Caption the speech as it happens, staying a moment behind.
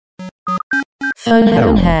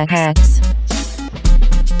Phone hacks.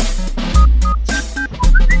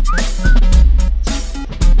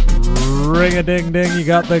 Ring-a-ding-ding, you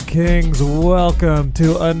got the kings. Welcome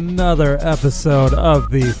to another episode of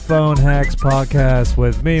the Phone Hacks Podcast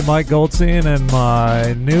with me, Mike Goldstein, and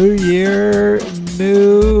my new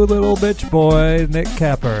little bitch boy, Nick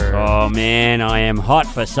Capper. Oh man, I am hot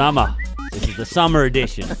for summer. This is the summer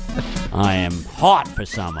edition. I am hot for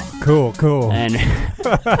summer. Cool. And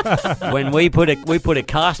when we put a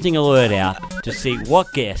casting alert out to see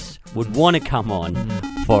what guests would want to come on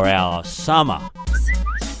for our summer.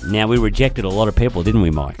 Now, we rejected a lot of people, didn't we,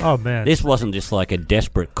 Mike? Oh, man. This wasn't just like a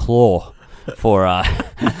desperate claw for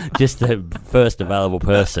just the first available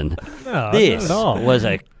person. No, This not at all. was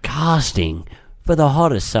a casting for the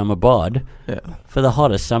hottest summer bod, for the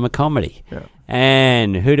hottest summer comedy. Yeah.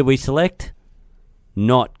 And who did we select?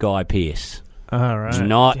 Not Guy Pearce. All right.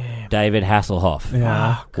 Not David Hasselhoff.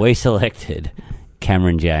 Yeah. We selected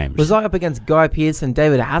Cameron James. Was I up against Guy Pearce and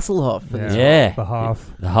David Hasselhoff for this? Yeah. The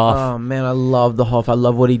Hoff. The Hoff. Oh man, I love the Hoff. I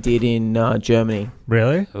love what he did in Germany.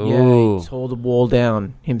 Really? Yeah, Ooh. he tore the wall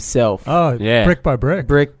down himself. Oh, Yeah. brick by brick.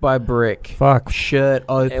 Brick by brick. Fuck. Shirt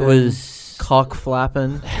open. It was... cock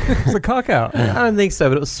flapping. It's a cock out. I don't think so,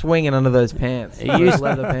 but it was swinging under those pants. He Those used-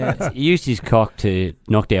 leather pants. He used his cock to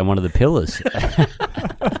knock down one of the pillars.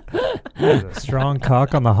 A strong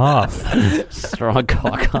cock on the Hoff. Strong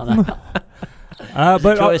cock on it.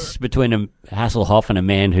 But Choice between a Hasselhoff and a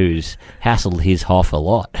man who's hassled his Hoff a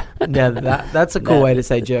lot. Now that's a cool way to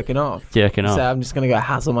say jerking off. Jerking off. So I'm just gonna go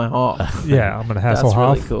hassle my Hoff. yeah, I'm gonna hassle That's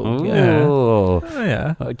Hoff. really cool. Ooh. Yeah.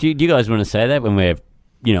 Oh, yeah. Do you guys want to say that when we're,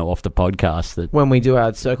 off the podcast? That When we do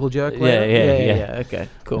our circle jerk later? Yeah. Okay,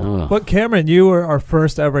 cool. Oh. But Cameron, you were our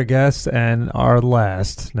first ever guest and our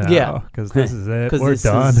last now. Yeah. Because this is it. Because We're this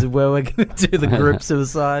done. is where we're going to do the group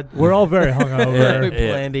suicide. We're all very We hungover.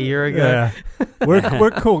 planned a year ago. Yeah.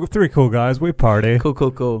 We're cool. Three cool guys. We party. Cool.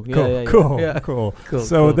 Yeah, Cool. yeah, Cool. yeah. Cool. Cool,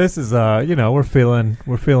 So cool. this is we're feeling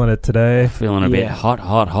it today. Feeling a bit Yeah.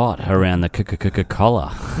 hot around the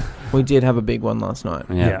collar. We did have a big one last night.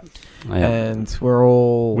 Yeah. And we're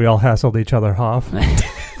all... We all hassled each other off.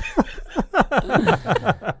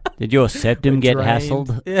 Did your septum get drained.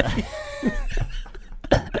 hassled? Yeah.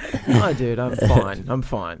 No, dude, I'm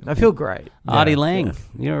fine. I feel great. Artie Lang.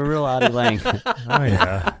 You're a real Artie Lang. Oh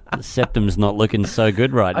yeah. The septum's not looking so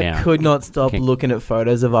good right now. I could not stop Okay. looking at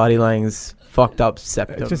photos of Artie Lang's fucked up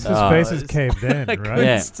septum. Just his Oh, face is it's- caved in, I right? couldn't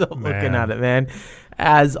Yeah. stop looking Man. at it, man.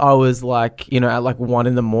 As I was like, at like 1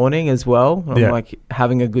 a.m. as well. I'm Yeah. like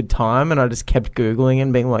having a good time, and I just kept Googling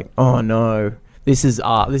and being like, oh no, this is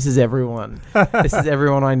art. This is everyone. This is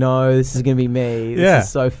everyone I know. This is going to be me. This Yeah. is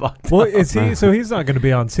so fucked Well, up. is he? So he's not going to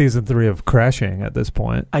be on season 3 of Crashing at this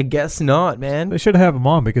point. I guess not, man. They should have him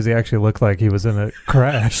on because he actually looked like he was in a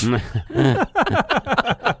crash.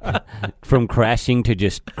 From crashing to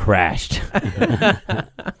just crashed.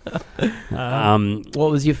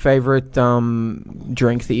 What was your favorite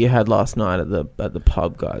drink that you had last night at the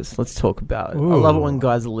pub, guys? Let's talk about it. I love it Ooh. when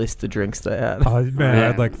guys list the drinks they had. Oh man, I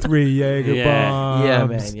had like 3 Jaeger Yeah. bombs. Yeah,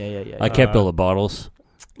 man. Yeah. I kept all the bottles.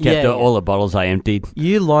 Kept Yeah, all the bottles I emptied.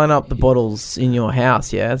 You line up the bottles in your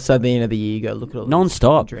house, yeah? So at the end of the year, you go, look at all the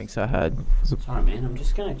Non-stop. drinks I had. Sorry, man. I'm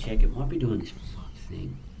just going to check. It might be doing this fuck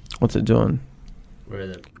thing. What's it doing? Where are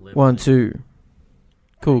the levels? 1, 2.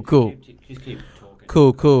 Cool. Just keep talking.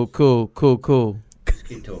 Cool. Just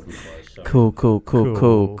keep talking close. Sorry. Cool.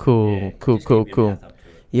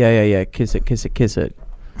 Yeah. Kiss it. Kiss it.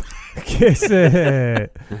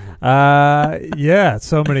 Yeah,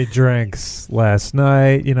 so many drinks last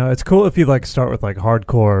night. It's cool if you like start with like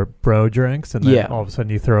hardcore bro drinks and then Yeah. all of a sudden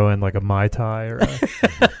you throw in like a Mai Tai or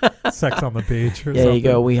a Sex on the Beach or There something. you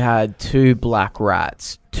go. We had 2 Black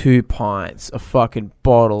Rats, 2 pints, a fucking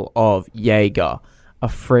bottle of Jaeger, a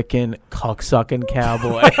freaking cocksucking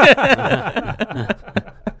cowboy.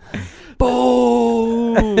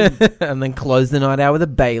 Boom! And then close the night out with a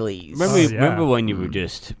Baileys. Remember when you were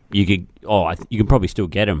just... You could probably still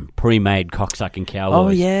get them. Pre-made cocksucking cowboys. Oh,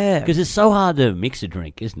 yeah. Because it's so hard to mix a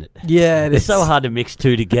drink, isn't it? Yeah, It's so hard to mix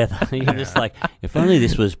two together. You're just like, if only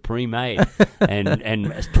this was pre-made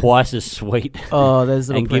and twice as sweet Oh, there's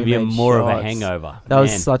little and give you pre-made more of a shots. hangover. That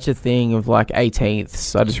was Man. such a thing of like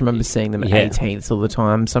 18ths. I just remember seeing them at Yeah. 18ths all the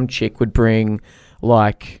time. Some chick would bring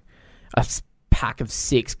like a pack of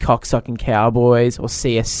 6 cocksucking cowboys or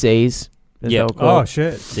CSCs. as Yep. they were called. Oh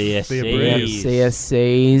shit. Yeah, CSCs.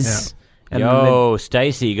 CSCs. And Yo,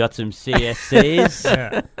 Stacy, you got some CSCs?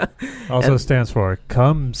 Yeah. Also stands for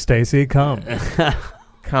Come Stacy Come.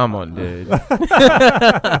 Come on, dude.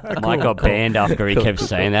 Mike got banned after he kept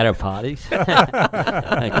saying that at parties.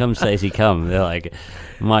 Hey, come, Stacey, come. They're like,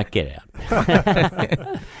 Mike, get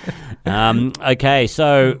out. Okay,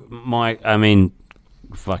 so Mike, I mean,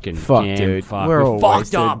 fucking Fuck, jam, dude. fuck. We're all fucked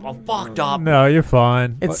wasted. up. I'm fucked up. No, you're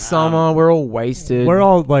fine. It's summer. We're all wasted. We're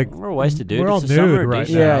all like, We're wasted, dude. We're all It's the summer nude right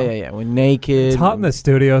edition. now. yeah. We're naked. It's hot in the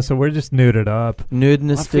studio, so we're just nuded up.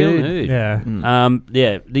 Nudeness, I feel dude. nude. Yeah.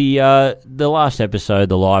 The last episode,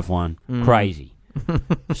 the live one, crazy.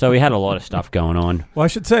 So we had a lot of stuff going on. Well, I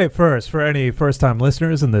should say first, for any first-time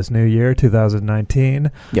listeners in this new year,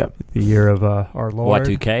 2019, Yep. the year of our Lord.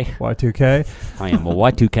 Y2K. Y2K. I am a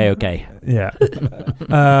Y2K, okay. Yeah.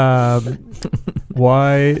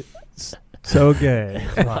 Why so gay?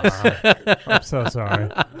 I'm so sorry.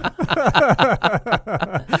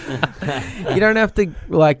 You don't have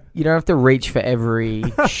to reach for every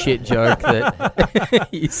shit joke that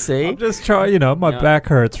you see. I'm just trying, my back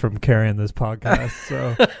hurts from carrying this podcast,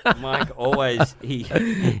 so. Mike always, he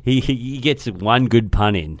gets one good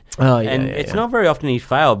pun in. Oh, yeah. And it's not very often he's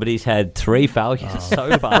failed, but he's had 3 failures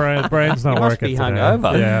so far. Brain's not He must working be today.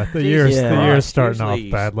 hungover. Yeah, the Jesus year's Christ, starting seriously.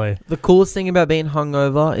 off badly. The coolest thing about being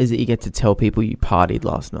hungover is that you get to tell people you partied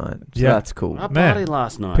last night. So Yeah. that's cool. I Man, partied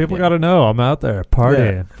last night. People got to know I'm out there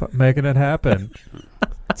partying, making it happen,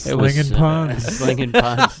 It was, slinging puns, slinging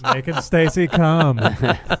puns. making Stacy come. What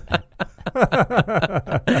the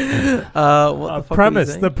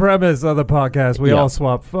fuck The premise of the podcast, we Yeah. all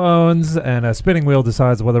swap phones, and a spinning wheel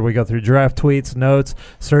decides whether we go through draft tweets, notes,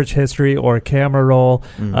 search history, or camera roll.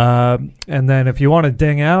 And then if you want to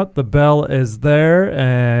ding out, the bell is there,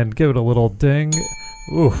 and give it a little ding.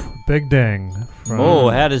 Oof, big ding. Oh,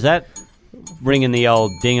 how does that ring in the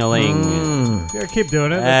old ding-a-ling? Yeah, keep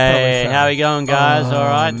doing it. Hey, how we going, guys? All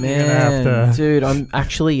right? Man, have to- dude, I'm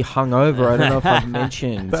actually hungover. I don't know if I've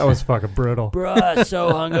mentioned. That was fucking brutal. Bruh,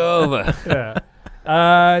 so hungover. Yeah.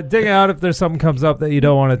 Ding out if there's something comes up that you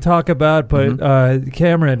don't want to talk about. But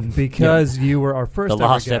Cameron, because you were our first The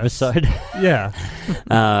ever last guest, episode. yeah.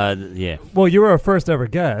 Yeah. Well, you were our first ever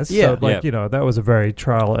guest. Yeah. So, that was a very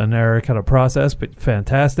trial and error kind of process, but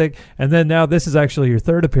fantastic. And then now this is actually your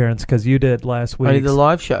third appearance because you did last I did week's the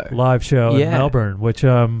live show. live show in Yeah. Melbourne. Which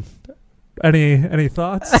any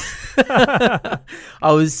thoughts? I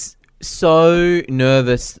was so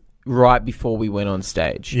nervous right before we went on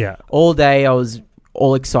stage. Yeah. All day I was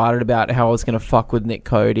all excited about how I was going to fuck with Nick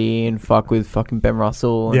Cody and fuck with fucking Ben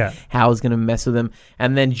Russell and Yeah. how I was going to mess with them.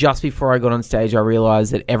 And then just before I got on stage, I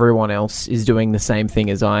realized that everyone else is doing the same thing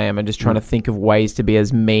as I am and just trying to think of ways to be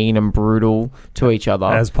as mean and brutal to each other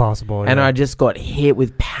As possible. And yeah. I just got hit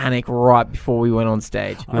with panic right before we went on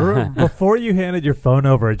stage. Before you handed your phone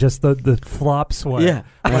over, just the flop sweat. Yeah.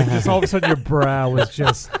 Like just all of a sudden your brow was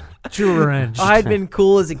just drenched. I had been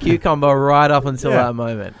cool as a cucumber right up until Yeah. that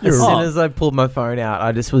moment. You're As soon right. as I pulled my phone out,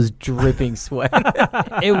 I just was dripping sweat.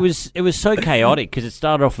 It was so chaotic because it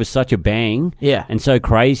started off with such a bang Yeah. and so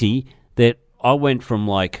crazy that I went from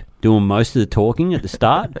like doing most of the talking at the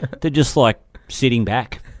start to just like sitting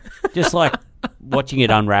back, just like watching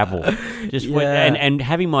it unravel, and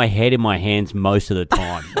having my head in my hands most of the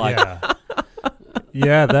time. Like,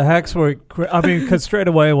 Yeah, the hacks were. Because straight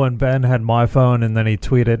away when Ben had my phone and then he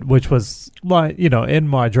tweeted, which was like, in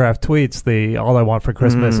my draft tweets, all I want for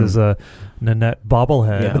Christmas is a Nanette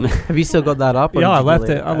bobblehead. Yeah. Have you still got that up? or Yeah, did I you left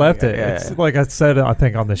delete it. I left it. Yeah, It's yeah. like I said, I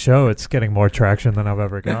think on the show, it's getting more traction than I've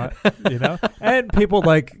ever got. And people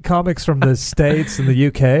like comics from the States and the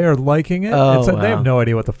UK are liking it. Oh, They wow. have no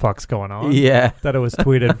idea what the fuck's going on. Yeah. That it was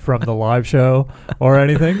tweeted from the live show or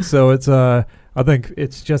anything. So it's I think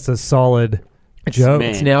it's just a solid joke. man.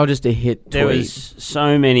 It's now just a hit tweet. there was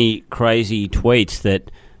so many crazy tweets that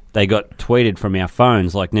they got tweeted from our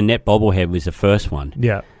phones. Like Nanette Bobblehead was the first one.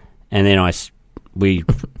 Yeah. And then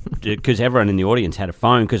because everyone in the audience had a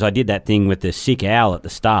phone, because I did that thing with the sick owl at the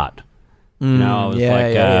start. I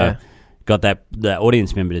was got the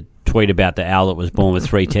audience member to tweet about the owl that was born with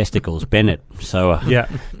 3 testicles, Bennett. So Yeah.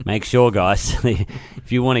 make sure, guys,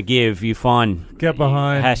 if you want to give, you find Get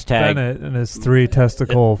behind hashtag Bennett and his 3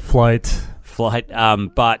 testicle flight.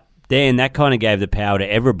 But then that kind of gave the power to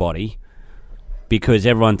everybody, because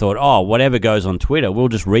everyone thought, oh, whatever goes on Twitter, we'll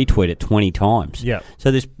just retweet it 20 times. Yeah.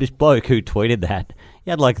 So this bloke who tweeted that, he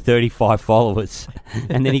had like 35 followers,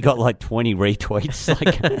 and then he got like 20 retweets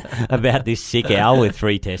about this sick owl with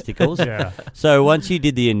 3 testicles. Yeah. So once you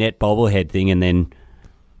did the Annette bobblehead thing and then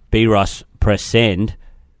B-Russ press send,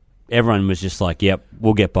 everyone was just like, "Yep,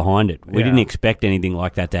 we'll get behind it." We Yeah. didn't expect anything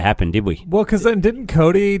like that to happen, did we? Well, because then didn't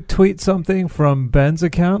Cody tweet something from Ben's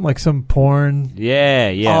account, like some porn? Yeah,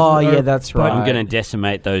 yeah. Oh, Or- yeah, that's but right. I'm gonna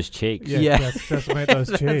decimate those cheeks. Yeah. decimate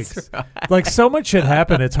those cheeks. Like so much shit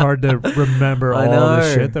happened. It's hard to remember I all the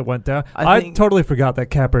know. shit that went down. I I think- totally forgot that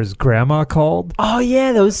Capper's grandma called. Oh,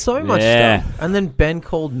 yeah, there was so much Yeah. stuff. And then Ben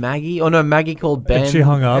called Maggie. Oh, no, Maggie called Ben. she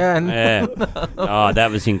hung up. Yeah, and Yeah. Oh, that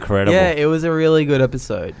was incredible. yeah, it was a really good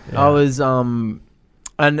episode. Yeah. I was, and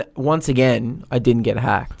once again, I didn't get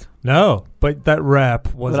hacked. No, but that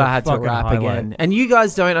rap was. But a I had to fucking rap highlight. again. And you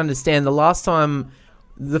guys don't understand. The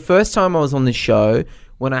first time I was on this show,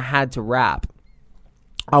 when I had to rap,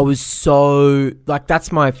 I was so like,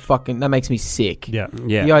 that makes me sick. Yeah,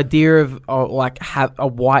 Yeah. The idea of like have a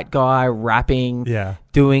white guy rapping, yeah.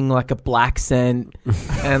 doing like a black scent,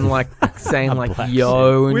 and like saying like black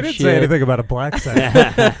yo and We didn't shit. say anything about a black scent.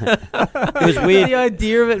 It was weird. The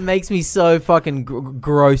idea of it makes me so fucking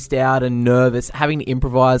grossed out and nervous. Having to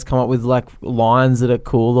improvise, come up with like lines that are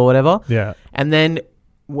cool or whatever. Yeah. And then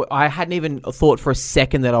I hadn't even thought for a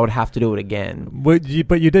second that I would have to do it again. But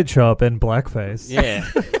you did show up in blackface. Yeah.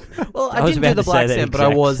 Well, I I, was didn't do about the to say black that scent, but I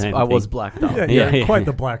exact was same thing. blacked up. Yeah, Yeah, yeah. quite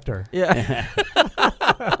the blackter. Yeah.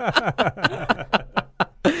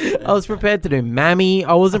 I was prepared to do Mammy.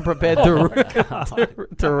 I wasn't prepared to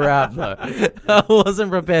rap though. I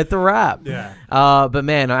wasn't prepared to rap. Yeah. But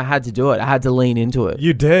man, I had to do it. I had to lean into it.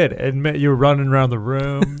 You did. And you were running around the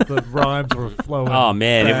room. The rhymes were flowing. Oh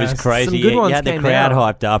man, it was fast. crazy. Some good you ones had the came crowd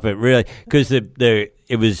out. hyped up. It really because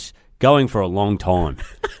it was going for a long time,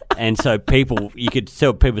 and so you could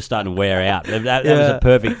tell people starting to wear out. That was Yeah. a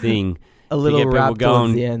perfect thing. A little to get people rap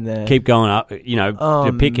towards the end there. keep going up, Oh,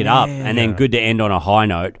 to pick it up, man. and then Yeah. good to end on a high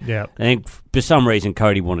note. Yeah. And then for some reason,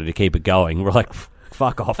 Cody wanted to keep it going. We're like,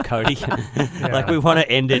 fuck off, Cody. Like, we want to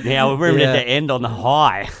end it now. We're ready Yeah. to end on the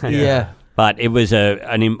high. Yeah. But it was a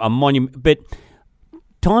monument. But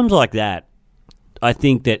times like that, I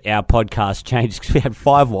think that our podcast changed because we had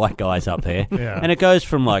 5 white guys up there. Yeah. And it goes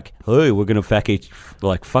from like, hey, we're going to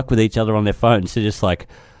fuck with each other on their phones to just like,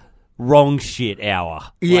 wrong shit hour.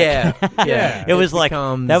 Yeah. Yeah. It was like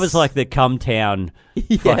becomes- that was like the Come Town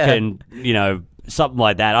Yeah. fucking something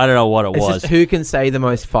like that. I don't know what it It's was. just who can say the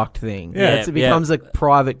most fucked thing. Yeah. It becomes a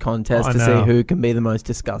private contest I to know. see who can be the most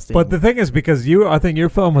disgusting. But the thing is, because I think your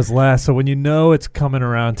phone was last, so when you know it's coming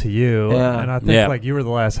around to you, Yeah. and I think Yeah. like you were the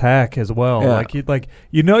last hack as well. Yeah. Like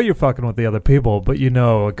you know you're fucking with the other people, but you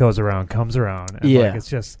know what goes around comes around. And Yeah. like,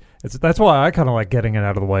 that's why I kind of like getting it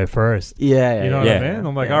out of the way first. yeah, You know Yeah. what I mean?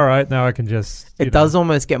 I'm like, Yeah. all right, now I can just. It does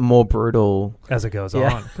almost get more brutal. as it goes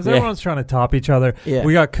Yeah. on, because Yeah. everyone's trying to top each other. Yeah.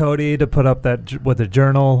 We got Cody to put up that with the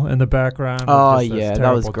journal in the background. with Oh just those yeah,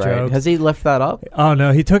 that was terrible great. jokes. Has he left that up? Oh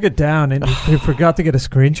no, he took it down and he forgot to get a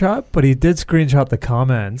screenshot, but he did screenshot the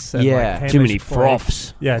comments. And Yeah. like, Too many Hamish Blake-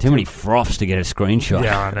 froths. Yeah, too many froths to get a screenshot.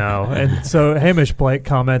 Yeah, I know. And so Hamish Blake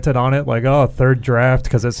commented on it like, "Oh, third draft,"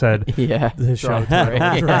 because it said Yeah, the show Draft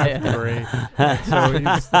title, three. draft Yeah. 3.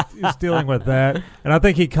 So he's dealing with that, and I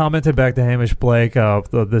think he commented back to Hamish Blake, "I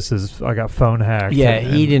got phone hacked." Yeah,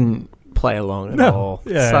 and- he didn't play along at No. all.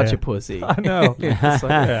 Yeah, Such yeah. a pussy. I know. It's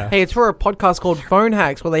like, Yeah. Hey, it's for a podcast called Phone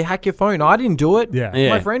Hacks where they hack your phone. I didn't do it. Yeah. Yeah.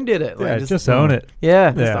 My friend did it. Yeah, just own it.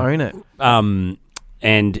 Yeah, just Yeah. own it.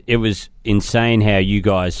 And it was insane how you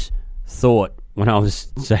guys thought when I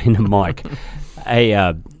was saying to Mike,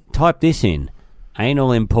 hey, type this in,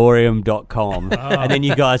 analemporium.com. And then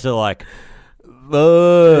you guys are like,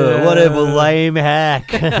 oh, whatever, lame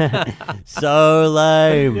hack. So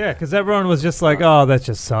lame. Yeah, because everyone was just like, "Oh, that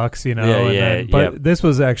just sucks," you know. Yeah, and yeah, but yeah. this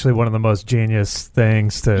was actually one of the most genius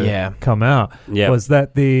things to Yeah. come out. Yeah. Was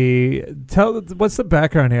that what's the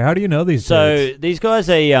background here? How do you know these So dudes? these guys,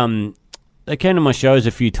 they came to my shows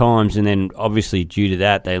a few times, and then obviously due to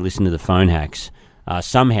that, they listened to the phone hacks.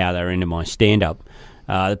 Somehow they were into my stand-up.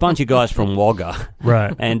 A bunch of guys from Wagga,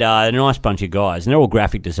 Right, and a nice bunch of guys, and they're all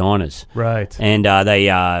graphic designers. right. And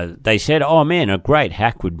they said, "Oh man, a great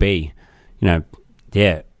hack would be,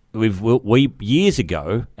 we years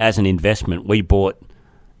ago as an investment we bought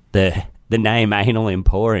the name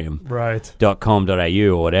analemporium.com.au Right.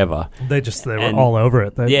 or whatever." They were And- all over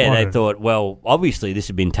it. They wanted- thought, well, obviously this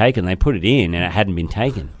had been taken. They put it in, and it hadn't been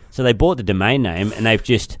taken. So they bought the domain name, and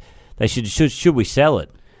should we sell it?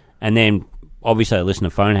 And then obviously I listened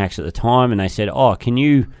to Phone Hacks at the time, and they said, "Oh, can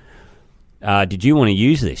you? Did you want to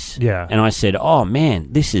use this?" Yeah. And I said, "Oh man,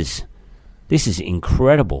 this is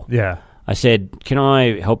incredible." Yeah. I said, "Can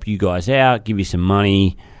I help you guys out? Give you some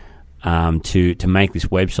money to make this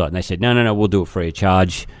website?" And they said, "No, we'll do it free of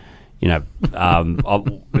charge."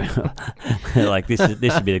 Like this would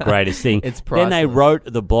be the greatest thing. It's then they priceless. wrote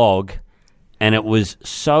the blog and it was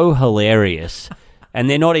so hilarious. And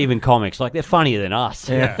they're not even comics. Like, they're funnier than us.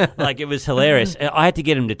 Yeah. Like, it was hilarious. I had to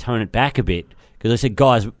get them to tone it back a bit because I said,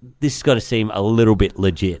 guys, this has got to seem a little bit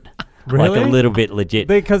legit. Really? Like, a little bit legit.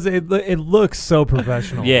 Because it looks so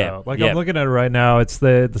professional. Yeah, though. Like, yeah. I'm looking at it right now. It's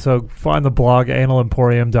so find the blog,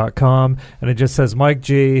 analemporium.com, and it just says Mike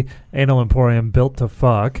G, Anal Emporium, built to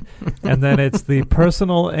fuck. And then it's the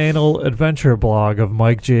personal anal adventure blog of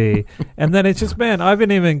Mike G. And then it's just, man, I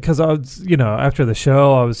haven't even, because I was, after the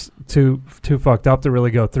show, I was too fucked up to really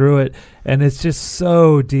go through it. And it's just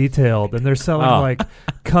so detailed. And they're selling, like,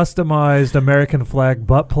 customized American flag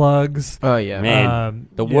butt plugs. Oh, yeah. Man,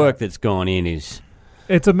 the work that's gone in is...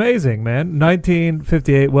 It's amazing, man.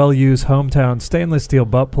 1958 well-used hometown stainless steel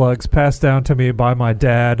butt plugs passed down to me by my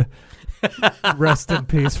dad. Rest in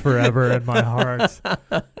peace forever in my heart.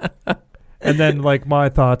 And then, like, my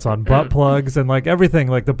thoughts on butt plugs and, like, everything.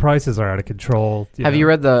 Like, the prices are out of control. Have you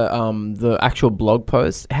read the actual blog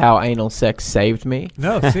post, How Anal Sex Saved Me?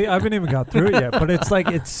 No, see, I haven't even got through it yet. But it's, like,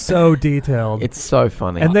 it's so detailed. It's so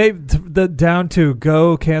funny. And down to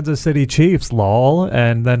go Kansas City Chiefs, lol.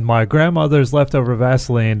 And then my grandmother's leftover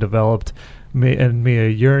Vaseline developed me a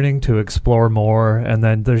yearning to explore more. And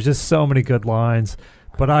then there's just so many good lines.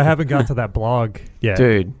 But I haven't got to that blog yet.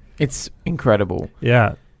 Dude, it's incredible.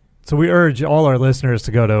 Yeah. So we urge all our listeners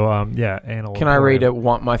to go to Anal. Can I read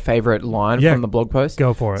my favorite line from the blog post?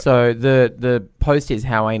 Go for it. So the post is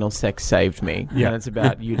How Anal Sex Saved Me. Yeah. And it's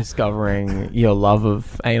about you discovering your love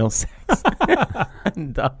of anal sex.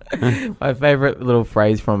 And, my favorite little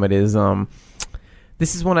phrase from it is,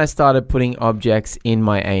 this is when I started putting objects in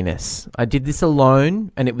my anus. I did this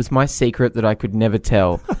alone, and it was my secret that I could never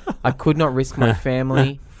tell. I could not risk my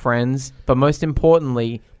family, friends, but most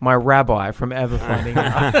importantly, my rabbi from ever finding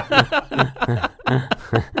out.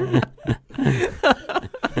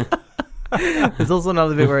 There's also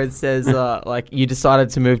another bit where it says, like, you decided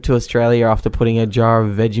to move to Australia after putting a jar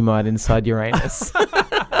of Vegemite inside your anus.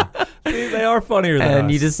 See, they are funnier than us.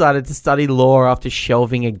 And you decided to study law after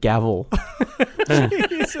shelving a gavel.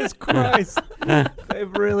 Jesus Christ.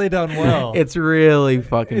 They've really done well. It's really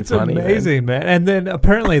fucking It's funny. amazing, man. And then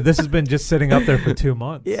apparently this has been just sitting up there for 2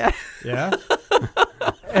 months. Yeah. Yeah.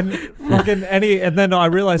 And fucking and then I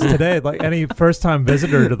realized today, like, any first time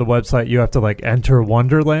visitor to the website, you have to, like, enter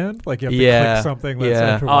Wonderland. Like, you have to click something that's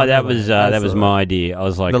enter Oh, that Wonderland. was my idea. I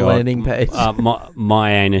was like, The landing page.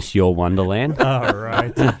 My anus, your Wonderland. All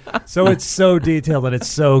right. So it's so detailed and it's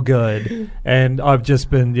so good. And I've just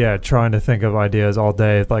been, trying to think of ideas all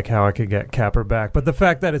day, like how I could get Capper back. But the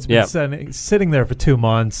fact that it's been sitting there for 2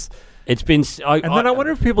 months. It's been... then I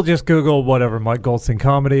wonder if people just Google whatever, Mike Goldstein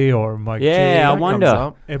comedy or Mike G. Yeah, I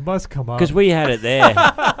wonder. It must come up. Because we had it there.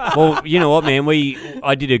 Well, you know what, man?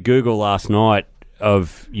 I did a Google last night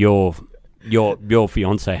of your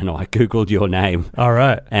fiance and I Googled your name. All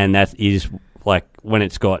right. And that is, like, when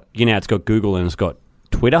it's got... it's got Google and it's got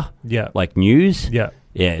Twitter. Yeah. Like news. Yeah.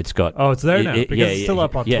 Yeah, it's got... Oh, it's there now because it's still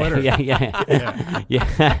up on Twitter. Yeah.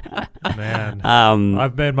 Man,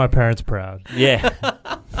 I've I've made my parents proud. Yeah.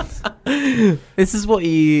 This is what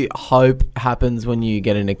you hope happens when you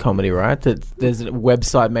get into comedy, right? That there's a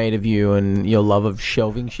website made of you and your love of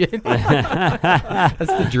shelving shit. That's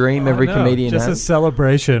the dream every comedian just has. a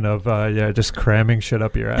celebration of just cramming shit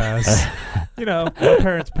up your ass. My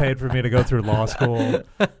parents paid for me to go through law school,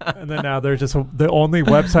 and then now they're just the only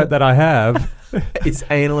website that I have. It's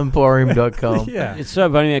analemporium.com. Yeah, It's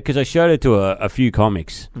so funny because I showed it to a few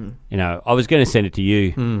comics. I was going to send it to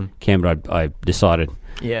you, Cam, but I decided.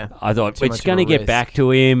 Yeah. I thought Too it's much going to of a get back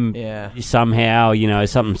to him somehow.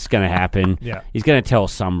 Something's going to happen. Yeah. He's going to tell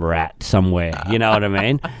some rat somewhere. You know what I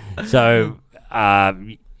mean? So,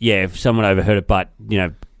 if someone overheard it, but,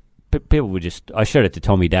 people were just... I showed it to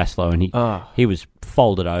Tommy Daslow and he was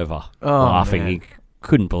folded over laughing. Man. He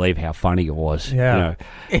couldn't believe how funny it was. Yeah.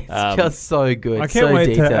 It's just so good. I can't so wait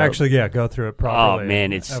detailed. to actually go through it properly. Oh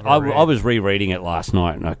man, I was rereading it last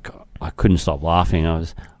night and I couldn't stop laughing.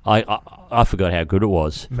 I forgot how good it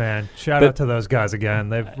was. Man, shout out to those guys again.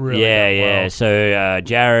 They've really done well. So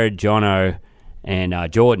Jared, Jono,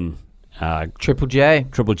 and Jordan, Triple J.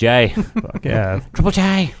 Triple J, Fuck yeah. Triple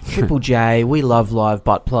J. Triple J. We love live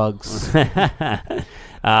butt plugs.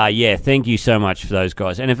 Thank you so much for those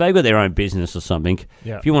guys. And if they've got their own business or something,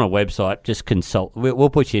 if you want a website, just consult. We'll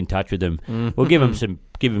put you in touch with them. We'll give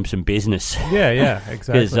them some business. Yeah,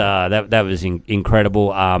 exactly. Because that was incredible.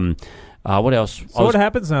 What else? So what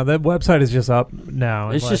happens now? That website is just up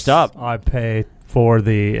now. It's just unless up. I pay for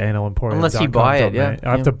the anal emporium. Unless you buy it, domain.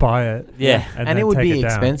 I have to buy it. Yeah. And then it would take be it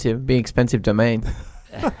down. expensive. Be expensive domain.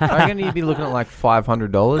 I reckon you'd be looking at like $500,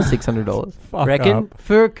 $600 Fuck Reckon? up.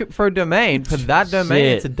 for a domain. For that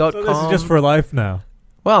domain, Shit. it's a So .com. this is just for life now.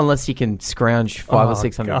 well, unless you can scrounge $500 or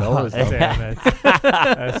 $600. God damn it.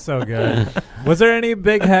 That's so good. Was there any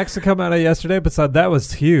big hacks to come out of yesterday? Besides, that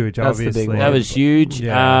was huge, That's the big obviously. one. That was huge.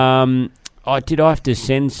 Yeah. Did I have to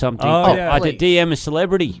send something? Oh, yeah. I had to DM a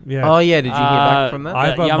celebrity. Yeah. Oh yeah, did you hear back from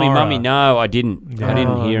that? Iva Yummy Mara. Mummy. No, I didn't. Yeah. I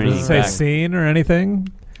didn't hear Does anything it say back. scene or anything?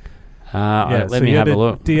 Let so me you have had a to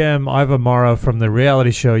look. DM Iva Mara from the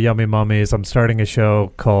reality show Yummy Mummies. I'm starting a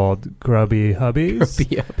show called Grubby Hubbies.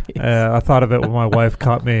 I thought of it when my wife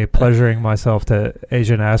caught me pleasuring myself to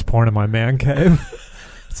Asian ass porn in my man cave.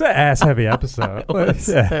 It's an ass-heavy episode.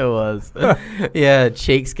 Yeah. It was. Yeah,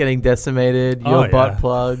 cheeks getting decimated, your Oh, butt yeah.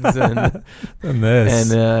 plugs, and And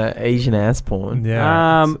this. Asian ass porn.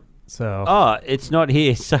 Yeah. Um, So Oh, it's not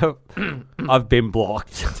here. So I've been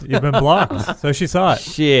blocked. you've been blocked. So she saw it.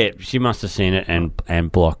 Shit, she must have seen it and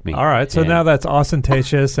blocked me. All right. So Yeah. now that's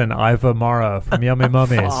Ostentatious and Iva Mara from Yummy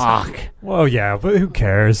Mummies. Fuck. Well, yeah, but who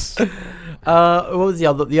cares? What was the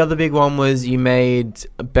other? The other big one was you made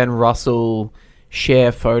Ben Russell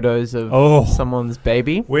share photos of someone's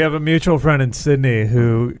baby. We have a mutual friend in Sydney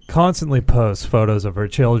who constantly posts photos of her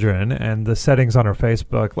children, and the settings on her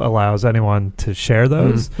Facebook allows anyone to share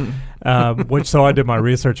those. So I did my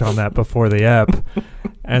research on that before the app.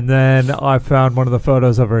 And then I found one of the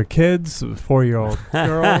photos of her kids, 4-year-old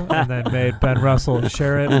girl, and then made Ben Russell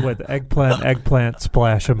share it with eggplant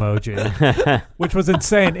splash emoji, which was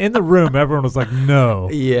insane. In the room, everyone was like, no,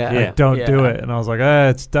 Yeah. don't do it. And I was like,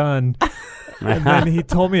 it's done. And then he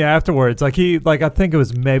told me afterwards, I think it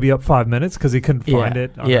was maybe up 5 minutes because he couldn't find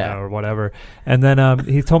it, I don't know, or whatever. And then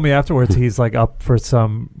he told me afterwards he's like up for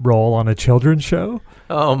some role on a children's show.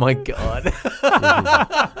 Oh my god.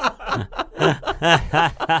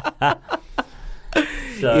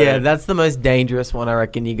 So, Yeah, that's the most dangerous one I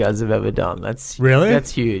reckon you guys have ever done. That's Really?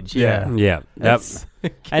 That's huge. Yeah. Yeah. Yep. That's-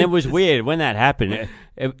 And it was weird when that happened.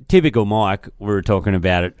 Typical Mike, we were talking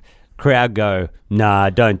about it. Crowd go, nah,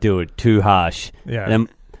 don't do it. Too harsh. Yeah. And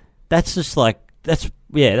that's just like, that's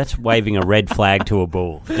waving a red flag to a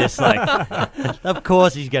bull. Just like, of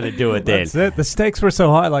course he's going to do it then. That's it. The stakes were so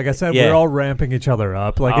high. Like I said, Yeah. we're all ramping each other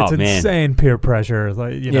up. Like Oh, it's man. insane peer pressure.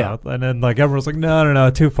 Like you know, and then like everyone's like, no,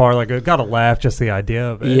 too far. Like I got to laugh just the idea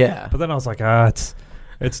of it. Yeah. But then I was like,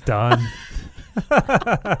 it's done.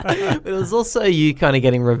 But it was also you kind of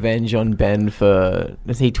getting revenge on Ben for,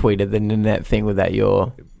 as he tweeted the internet thing with that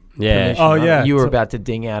your Yeah. permission. Oh, yeah. You were So- about to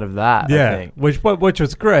ding out of that, I Yeah, think. which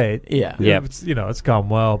was great. Yeah. Yep. It's gone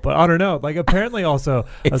well, but I don't know. Like apparently also,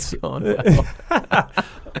 It's gone well.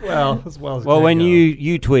 well as well as Well, can when go.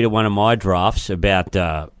 you tweeted one of my drafts about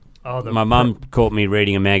my mum caught me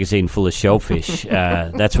reading a magazine full of shellfish.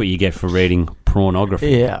 That's what you get for reading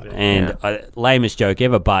pornography. Yeah. And lamest joke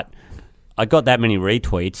ever, but I got that many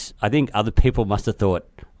retweets. I think other people must have thought,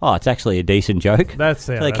 oh, it's actually a decent joke. That's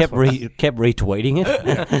So they kept retweeting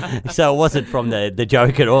it. So it wasn't from the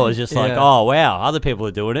joke at all. It's just like, Yeah. oh, wow, other people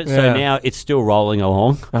are doing it. So Yeah. now it's still rolling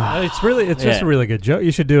along. It's just Yeah. a really good joke.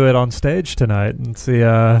 You should do it on stage tonight and see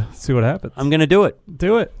what happens. I'm going to do it.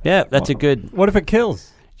 Do it. Yeah, that's a good... What if it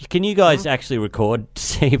kills? Can you guys actually record?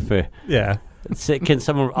 See if... Yeah. Can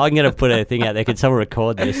someone? I'm going to put a thing out there. Can someone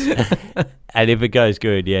record this? And if it goes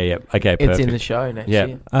good, yeah, okay, perfect. It's in the show next Yeah.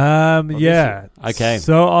 year. Yeah. Okay.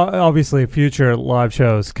 So obviously, future live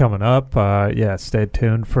shows coming up. Stay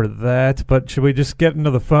tuned for that. But should we just get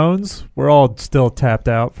into the phones? We're all still tapped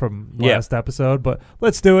out from last episode, but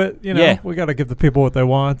let's do it. Yeah. We got to give the people what they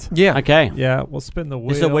want. Yeah. Okay. Yeah, we'll spin the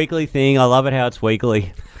wheel. It's a weekly thing. I love it how it's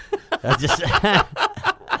weekly.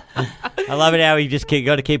 I love it how you just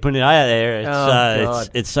got to keep putting it out there.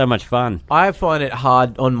 It's so much fun. I find it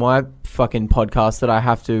hard on my fucking podcast that I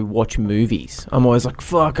have to watch movies. I'm always like,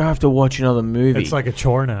 fuck, I have to watch another movie. It's like a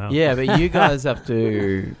chore now. Yeah, but you guys have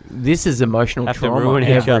to... This is emotional Have to trauma ruin each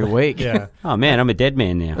every other. week. Yeah. Oh man, I'm a dead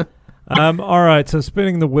man now. All right, so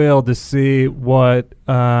spinning the wheel to see what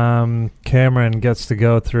Cameron gets to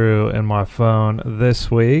go through in my phone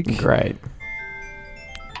this week. Great.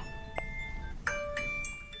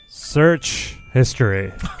 Search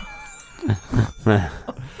history.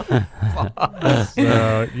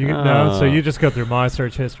 So you just go through my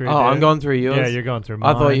search history. Oh, I'm going through yours? Yeah, you're going through I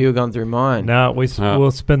mine. thought you were going through mine. No,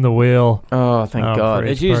 we'll spin the wheel. Oh, thank God. for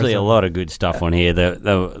There's each usually a person. lot of good stuff on here.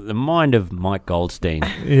 The mind of Mike Goldstein.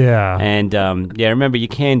 Yeah. And remember you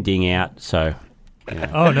can ding out. So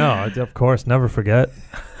Oh no, of course, never forget.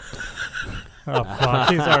 Oh fuck,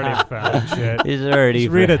 he's already found shit. he's already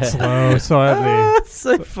Just read it slow, so I It's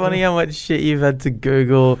so funny how much shit you've had to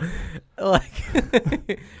Google. Like,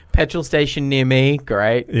 Petrol station near me.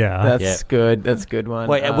 Great. Yeah. That's good. That's a good one.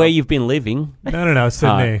 Wait, where you've been living? No,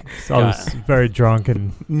 Sydney. So I was very drunk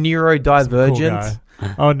and neurodivergent. cool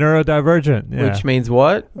guy. Oh, neurodivergent. Yeah. Which means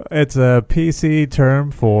what? It's a PC term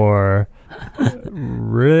for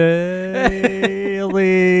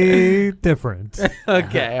really different.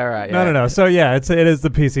 Okay, all right. No. So yeah, it is the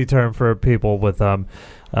PC term for people with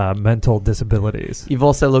mental disabilities. You've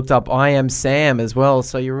also looked up I Am Sam as well,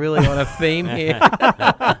 so you're really on a theme here.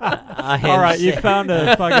 All right, you found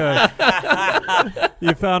a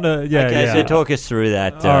yeah. Okay, yeah. so talk us through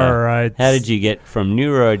that. All right. How did you get from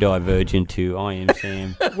neurodivergent to I Am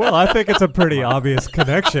Sam? Well, I think it's a pretty obvious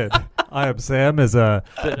connection. I Am Sam is a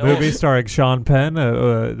movie starring Sean Penn.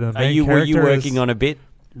 The main Were you character working on a bit,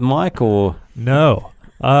 Mike, or No.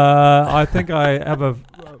 I think I have a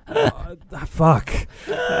fuck.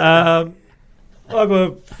 I have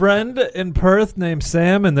a friend in Perth named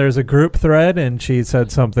Sam, and there's a group thread, and she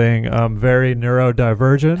said something very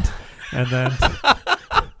neurodivergent, and then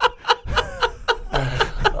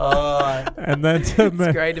and then to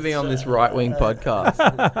It's great to be on this right-wing podcast.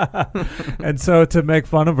 and so to make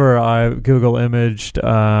fun of her, I Google imaged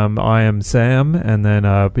I Am Sam, and then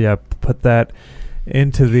put that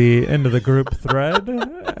into the group thread,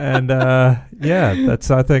 and I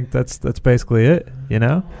think that's basically it, you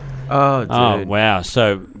know. Oh, dude. Oh, wow.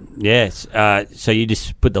 So yes, so you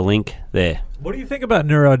just put the link there. What do you think about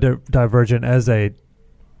neurodivergent as a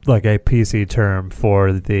PC term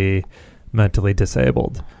for the mentally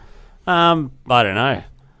disabled? I don't know.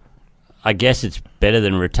 I guess it's better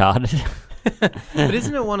than retarded. But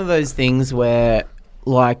isn't it one of those things where,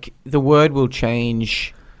 like, the word will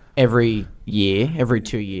change every year, every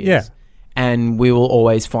 2 years? Yeah. And we will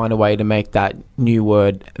always find a way to make that new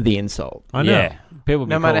word the insult. I know. Yeah. People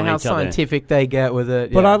No matter how scientific they get with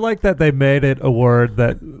it. But yeah. I like that they made it a word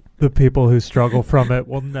that the people who struggle from it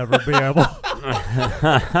will never be able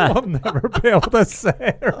to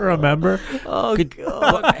say or remember. Oh, Could-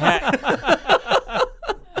 God.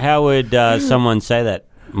 How would someone say that,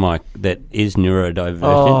 Mike, that is neurodivergent?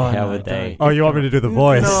 Oh, How no, would they? Oh, you want me to do the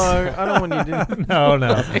voice? No, I don't want you to do No.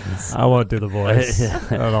 I won't do the voice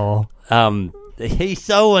at all. He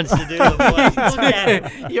so wants to do the voice. Look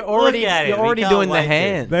at him. You're already Look at him. He can't doing the wait to.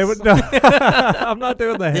 hands. They would. No, I'm not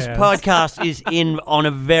doing the This hands. podcast is on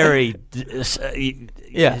a very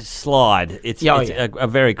slide. It's a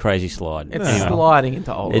very crazy slide. It's Anyway, sliding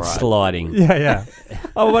into old It's right. sliding. Yeah.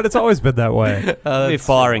 Oh, but it's always been that way. We're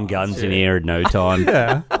firing guns in here in no time.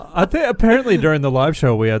 Yeah. I think apparently during the live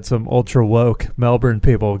show we had some ultra woke Melbourne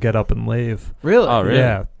people get up and leave. Really? Oh, really?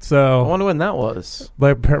 Yeah. I So wonder when that was.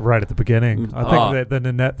 right at the beginning, I think that the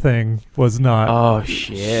Nanette thing was not. Oh,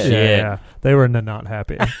 shit. Yeah. They were not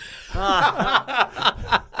happy.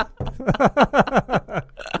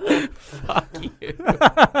 Fuck you.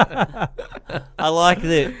 I like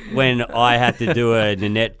that when I had to do a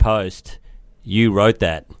Nanette post, you wrote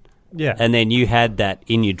that. Yeah. And then you had that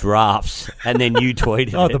in your drafts, and then you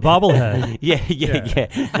tweeted Oh, it. the bobblehead. Yeah.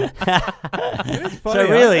 funny, So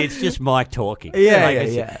really, it's just Mike talking.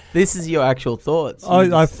 Yeah. This is your actual thoughts. You I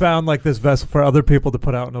just- found this vessel for other people to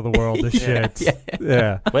put out into the world as shit.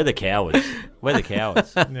 Yeah. We're the cowards.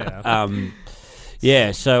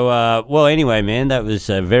 Yeah. So, well, anyway, man, that was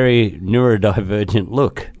a very neurodivergent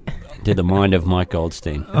look to the mind of Mike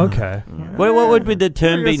Goldstein. Okay. What would the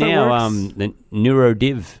term I be guess that now? works. The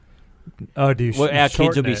neurodiv. Oh, do you What our kids will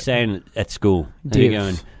shorten be it? saying at school. They're Div.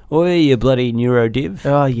 going, "Oh, you bloody neurodiv."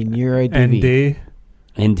 Oh, you neurodivvy.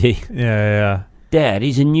 ND. ND. Yeah. Dad,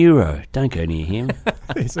 he's a neuro. Don't go near him.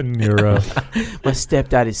 He's a neuro. My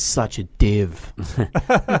stepdad is such a div.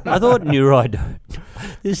 I thought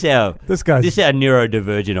This is how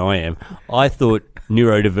neurodivergent I am. I thought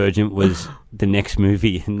neurodivergent was the next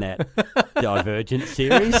movie in that Divergent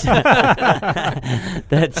series.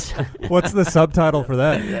 That's What's the subtitle for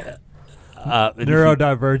that?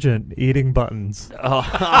 Neurodivergent eating buttons.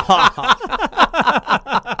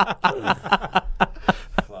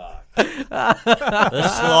 The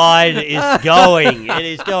slide is going. It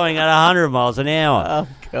is going at 100 miles an hour. Oh,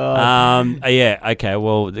 God. Yeah. Okay.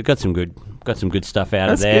 Well, they've got some good stuff out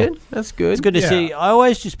of there. That's good. It's good to see. I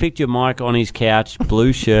always just picture Mike on his couch,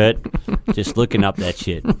 blue shirt, just looking up that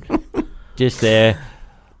shit. Just there.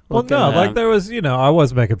 Well, no, like there was, I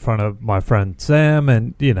was making fun of my friend Sam,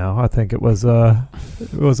 and I think it was a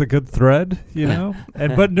good thread,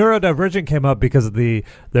 and but neurodivergent came up because of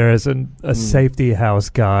there is a safety house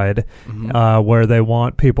guide where they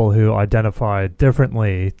want people who identify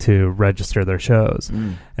differently to register their shows,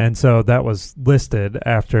 and so that was listed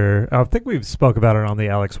after. I think we spoke about it on the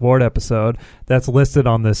Alex Ward episode. That's listed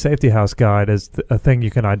on the safety house guide as a thing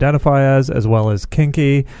you can identify as well as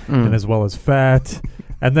kinky and as well as fat.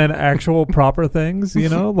 And then actual proper things,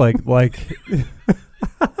 like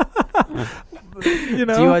Do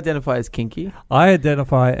you identify as kinky? I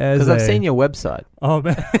identify as because I've seen your website. Oh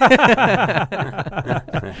man,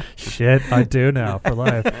 shit! I do now for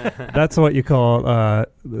life. That's what you call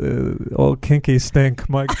old kinky stink,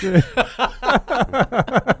 Mike. Two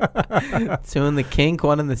in the kink,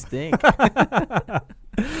 one in the stink.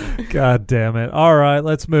 God damn it! All right,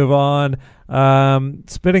 let's move on.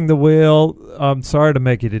 Spinning the wheel. I'm sorry to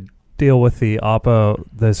make you to deal with the Oppo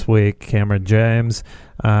this week, Cameron James,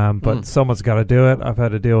 but someone's got to do it. I've had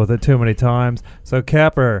to deal with it too many times. So,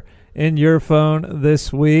 Capper, in your phone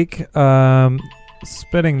this week,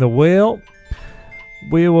 spinning the wheel,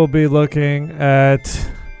 we will be looking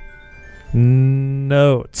at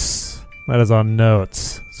notes. That is on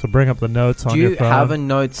notes. So bring up the notes on your phone. Do you have a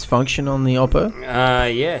notes function on the Oppo?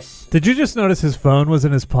 Yes. Did you just notice his phone was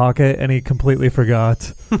in his pocket and he completely forgot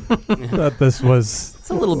that this was... It's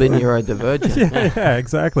a little bit neurodivergent. yeah,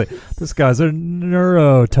 exactly. This guy's a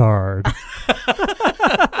neurotard.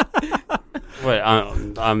 Well,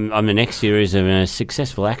 I'm the next series of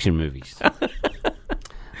successful action movies.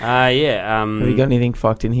 Yeah. Have you got anything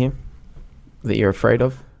fucked in here that you're afraid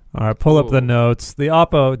of? All right, pull up the notes. The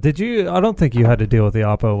Oppo, I don't think you had to deal with the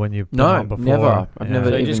Oppo when you've been on before. Never. I've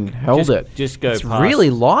never even held it. Just go it's past... really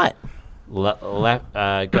light.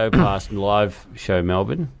 Go past Live Show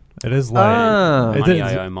Melbourne. It is light.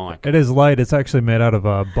 Money-O mic. It is light. It's actually made out of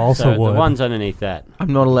balsa wood. The one's underneath that.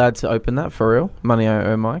 I'm not allowed to open that for real?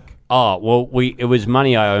 Money-O mic? Oh, well, it was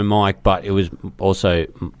Money-O mic, but it was also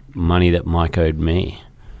money that Mike owed me.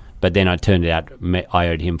 But then I turned it out, I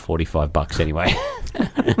owed him $45 anyway.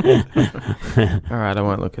 All right, I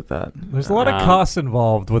won't look at that. There's a lot of costs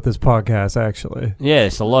involved with this podcast, actually. Yeah,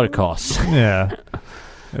 it's a lot of costs. Yeah.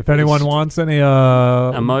 If anyone wants any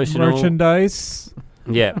emotional merchandise.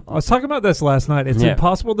 Yeah. I was talking about this last night. It's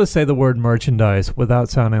impossible to say the word merchandise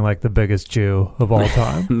without sounding like the biggest Jew of all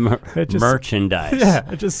time. Merchandise.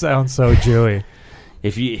 Yeah, it just sounds so Jewy.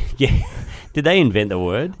 Did they invent the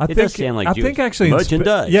word? It does sound like Jewish. I think actually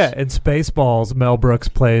merchandise. in Spaceballs, Mel Brooks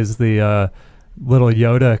plays the little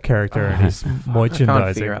Yoda character, and he's merchandising. I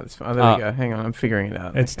can't figure out this. Oh, there we go. Hang on, I'm figuring it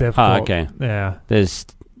out. It's difficult. Oh, okay. Yeah.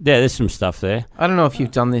 There's some stuff there. I don't know if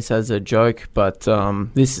you've done this as a joke, but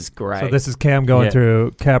this is great. So this is Cam going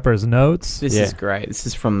through Capper's notes. This is great. This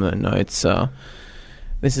is from the notes.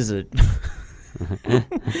 This is a...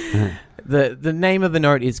 the name of the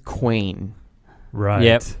note is Queen. Right.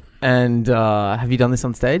 Yep. And have you done this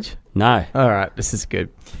on stage? No. All right. This is good.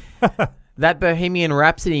 That Bohemian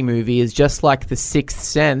Rhapsody movie is just like The Sixth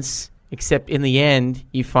Sense, except in the end,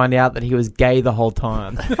 you find out that he was gay the whole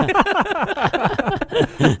time.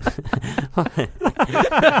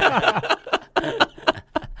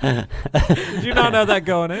 Did you not know that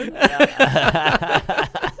going in?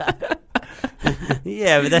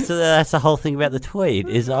 Yeah, but that's the whole thing about the tweet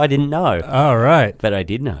is I didn't know. All right, but I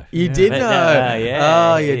did know. You did know.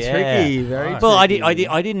 Yeah. Oh, you're tricky. Very. Well, tricky.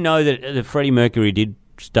 I didn't know that Freddie Mercury did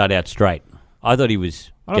start out straight. I thought he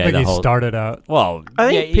was. I don't think he started out. Well, I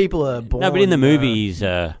think people are born. No, but in the movies,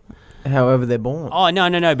 however they're born. Oh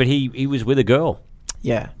no! But he was with a girl.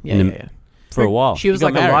 Yeah. For a while, she was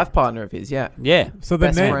like a life partner of his. Yeah. So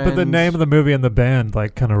the name of the movie and the band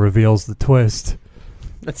kind of reveals the twist.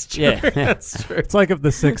 That's true. Yeah. That's true. It's like if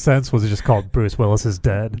The Sixth Sense was just called Bruce Willis is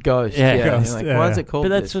Dead. Ghost. Yeah. Ghost. Like, why is it called? But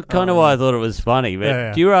that's kind of why I thought it was funny.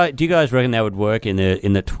 But do you guys reckon that would work in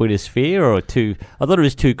the Twitter sphere or too? I thought it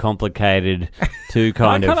was too complicated, too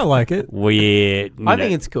kind I kind of like it. Weird. I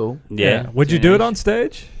think it's cool. Yeah. Would you do it on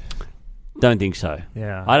stage? Don't think so.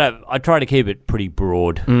 Yeah. I try to keep it pretty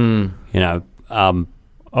broad. You know.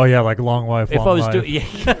 Oh yeah, like long life. If I was doing,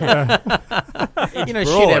 shit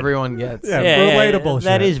everyone gets. Relatable. Shit.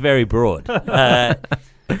 That is very broad. So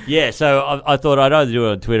I thought I'd either do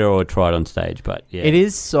it on Twitter or try it on stage. But yeah, it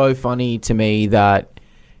is so funny to me that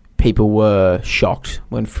people were shocked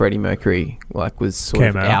when Freddie Mercury was sort Came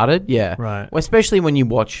of out. outed. Yeah. Right. Well, especially when you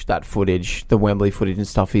watch that footage, the Wembley footage and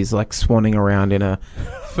stuff, he's like swanning around in a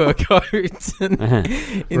fur coat and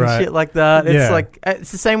Right. shit like that. It's Yeah. like,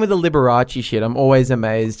 it's the same with the Liberace shit. I'm always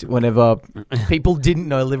amazed whenever people didn't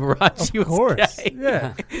know Liberace Of was course. gay.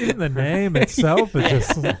 Yeah. Even the name itself is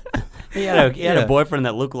just... He had Yeah. a boyfriend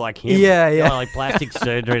that looked like him. Yeah, yeah. Got, like plastic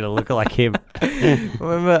surgery to look like him.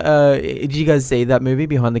 Remember, did you guys see that movie,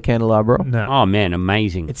 Behind the Candelabra? No. Oh man,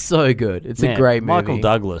 amazing. It's so good. It's a Man, great movie. Michael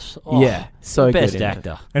Douglas. Oh, Yeah, so best good. in it.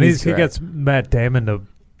 actor. And He's he great. gets Matt Damon to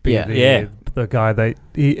be Yeah. Yeah. the guy that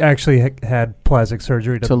he actually had plastic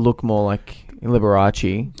surgery To to look more like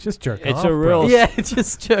Liberace. just jerk It's off. a real- bro. Yeah,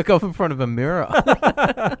 just jerk off in front of a mirror.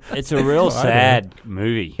 It's a real That's what I sad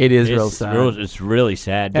movie. It is It's real sad. It's really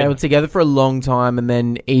sad. They but- were together for a long time, and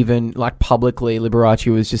then even like publicly, Liberace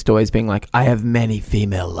was just always being like, "I have many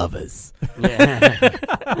female lovers. yeah.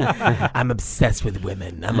 I'm obsessed with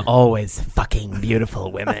women. I'm always fucking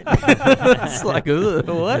beautiful women." It's like, "Ugh,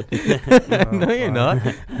 what? No, you're not.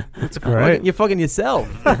 It's great. You're fucking yourself.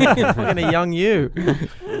 You're fucking a young you."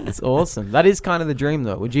 It's awesome. That is kind of the dream,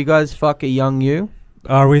 though. Would you guys fuck a young you?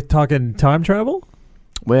 Are we talking time travel?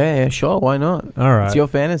 Well, yeah, sure. Why not? All right. It's your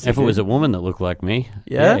fantasy. If it was dude. a woman that looked like me,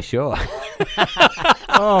 Yeah? sure.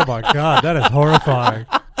 Oh my god, that is horrifying.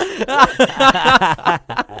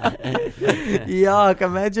 Yuck!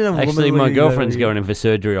 Imagine a woman. Actually, my looking girlfriend's at going in for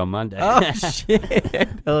surgery on Monday. Oh shit!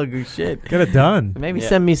 Oh good shit. Get it done. Maybe Yeah.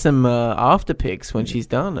 send me some after pics when she's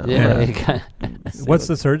done. yeah. What's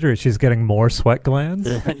the surgery? She's getting more sweat glands?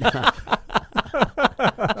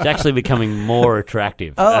 It's actually becoming more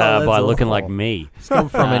attractive Oh, that's by looking awful. like me. It's gone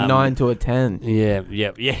from a Um, 9 to a 10. Yeah.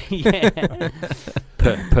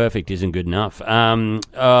 Perfect isn't good enough.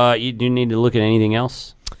 You do need to look at anything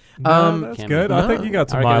else. No, that's Cam- good. I think no. you got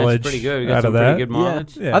some I reckon that's mileage pretty good. We got out some of pretty that. good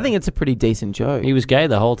mileage. Yeah. I think it's a pretty decent joke. He was gay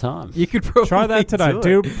the whole time. You could probably Try that tonight.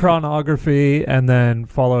 do Do it. pornography and then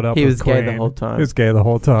follow it up He with was gay the Queen. whole time. He was gay the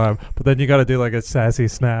whole time. But then you got to do like a sassy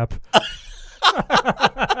snap.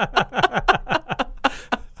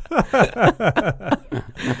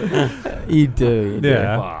 You do.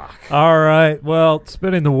 Yeah. Fuck. All right. Well,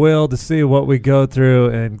 spinning the wheel to see what we go through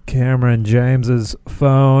in Cameron James's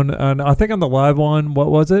phone. And I think on the live one, what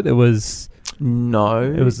was it? It was... No.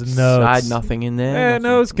 It was it's- notes. I had nothing in there. Yeah, nothing.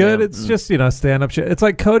 no, it's good. Yeah. It's just, stand-up shit. It's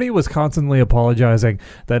like Cody was constantly apologizing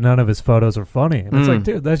that none of his photos are funny. And it's like,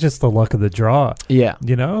 dude, that's just the luck of the draw. Yeah.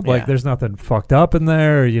 Like Yeah. there's nothing fucked up in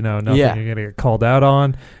there, nothing Yeah. you're going to get called out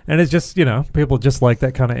on. And it's just, people just like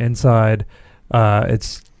that kind of inside.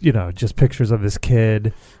 It's, just pictures of his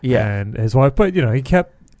kid Yeah. and his wife. But, he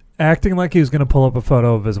kept acting like he was going to pull up a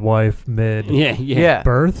photo of his wife mid-birth. Yeah.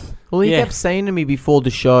 Well, he Yeah. kept saying to me before the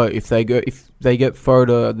show, if they get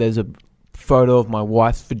there's a photo of my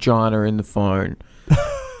wife's vagina in the phone.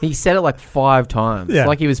 He said it like 5 times. Yeah.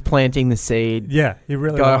 Like he was planting the seed. Yeah, he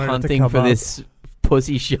really Go wanted it to hunting come for up. this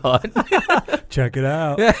pussy shot. Check it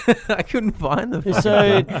out. I couldn't find the It's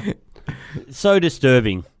photo. so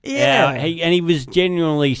disturbing. Yeah. He was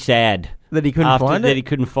genuinely sad That he couldn't after find that it. he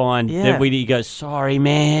couldn't find. Yeah. He goes, sorry,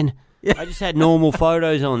 man. Yeah. I just had normal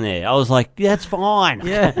photos on there. I was like, that's fine.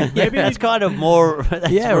 Yeah. Maybe that's kind of more. That's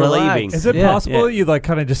Yeah, relieving. relax. Is it Yeah. possible that you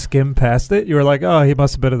kind of just skim past it? You were like, oh, he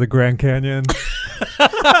must have been at the Grand Canyon.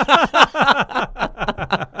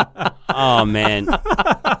 Oh man.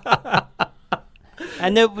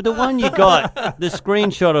 And the one you got, the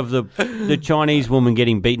screenshot of the Chinese woman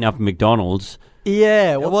getting beaten up at McDonald's.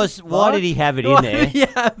 Yeah. It was. Why did he have it in there?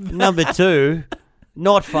 Yeah. Number 2,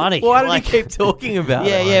 not funny. Why did Like- he keep talking about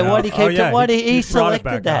Yeah, it? yeah. know. Why did he Oh, keep? yeah, Why did he he brought it selected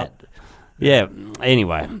back that? up. Yeah.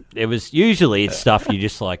 Anyway, it was usually it's stuff you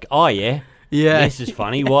just like. Oh yeah. Yeah. This is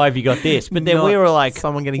funny. Why have you got this? But then Not we were like,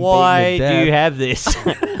 someone getting why beaten to do you death." have this?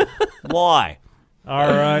 Why? All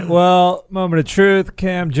right. Well, moment of truth.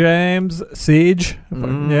 Cam James, Siege.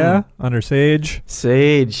 Yeah, Under Siege.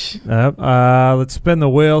 Siege. Yep. Let's spin the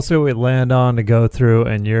wheel, see what we land on to go through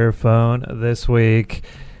in your phone this week.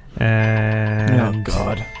 And Oh,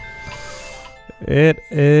 God. it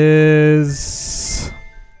is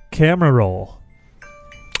camera roll.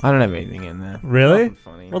 I don't have anything in there. Really? Nothing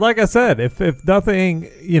funny. Well, like I said, if nothing,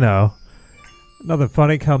 nothing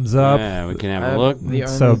funny comes up, Yeah, we can have a look.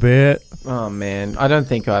 so be it. Oh, man. I don't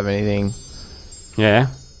think I have anything. Yeah.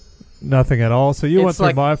 Nothing at all. So you went It's through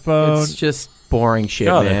like- my phone. It's just boring shit,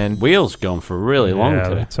 God, man. the wheel's gone for really long yeah,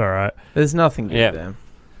 today. that's all right. There's nothing good Yeah. there.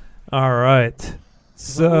 All right. A lot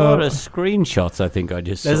So of screenshots, I think I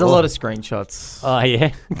just There's saw. a lot of screenshots. Oh,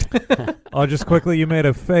 yeah. I'll just quickly, you made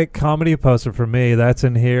a fake comedy poster for me. That's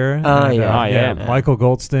in here. Oh, And, yeah. Oh, yeah. Michael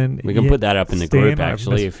Goldston. We can put that up in the Steen, group, I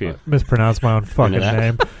actually, if you... mispronounced my own fucking that.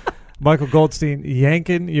 name. Michael Goldstein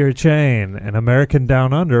yanking your chain. An American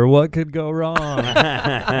Down Under. What could go wrong?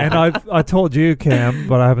 And I told you, Cam,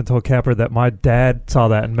 but I haven't told Capper that my dad saw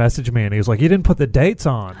that and messaged me, and he was like, "You didn't put the dates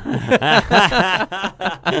on."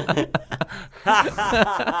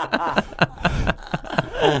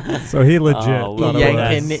 So he legit thought it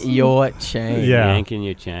yanking was. your chain. Yeah. Yanking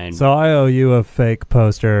your chain. So I owe you a fake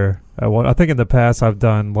poster. I think in the past I've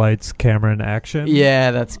done lights, camera, and action. Yeah,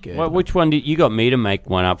 that's good. Which one did you got me to make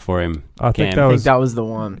one up for him? I think Cam? I think that was the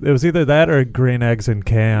one. It was either that or green eggs and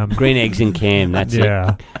Cam. Green eggs and Cam. That's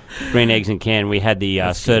Yeah. it. Green eggs and Cam. We had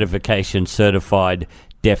the certification certified.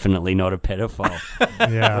 Definitely not a pedophile.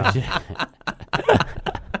 Yeah.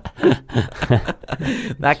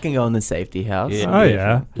 That can go in the safety house. Yeah. Oh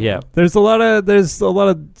yeah. Yeah. There's a lot of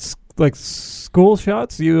like school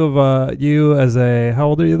shots. You as a, how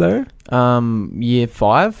old are you there? Year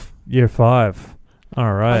 5. Year 5. All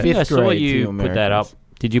I right. think I Fifth saw grade you to put that up. Americans.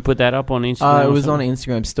 Did you put that up on Instagram? It or was on something?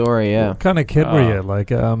 Instagram story, yeah. What kind of kid were Oh. you?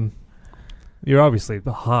 Like you're obviously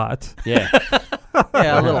hot, Yeah.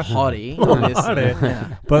 Yeah, a little hottie. hottie.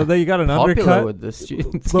 Yeah. but then you got an Popular undercut, with the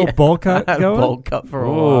students. little bowl cut I had going. a bowl cut for a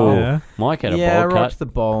Ooh. while. Yeah. Mike had a Yeah, I bowl rocked cut. the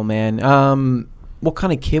bowl, man. What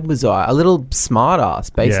kind of kid was I? A little smart ass,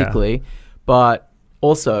 basically, but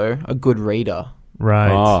also a good reader.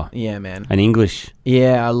 Right. Oh, Yeah, man. an English.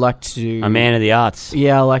 Yeah, I liked to... A man of the arts.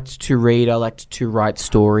 Yeah, I liked to read. I liked to write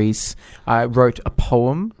stories. I wrote a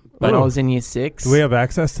poem when I Oh. was in year 6. Do we have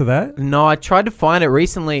access to that? No, I tried to find it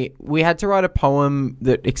recently. We had to write a poem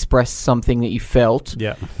that expressed something that you felt.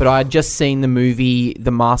 Yeah. But I had just seen the movie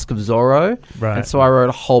The Mask of Zorro. Right. And so I wrote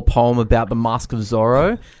a whole poem about the Mask of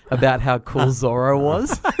Zorro, about how cool Zorro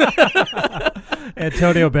was.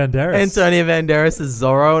 Antonio Banderas. Antonio Banderas is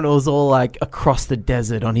Zorro, and it was all like across the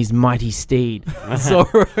desert on his mighty steed.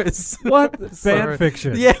 Zorro's... What fan Zorro.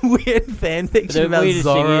 fiction? Yeah, weird fan fiction The about weirdest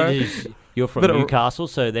thing Zorro. is you're from But- Newcastle,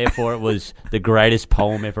 so therefore it was the greatest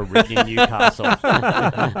poem ever written in Newcastle.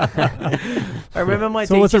 I remember my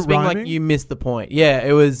So was teachers it being like, rhyming? "You missed the point." Yeah,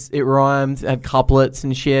 it rhymed, had couplets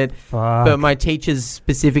and shit. Fuck. But my teachers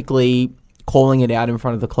specifically calling it out in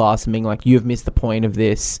front of the class and being like, "You've missed the point of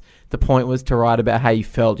this. The point was to write about how you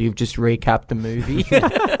felt. You've just recapped the movie." Made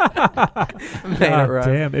it God right.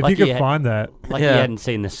 damn. If Like you you could had- find that. Like Yeah. you hadn't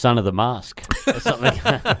seen The Son of the Mask or something.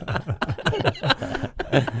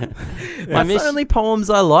 That's the only poems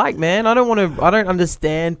I like, man. I don't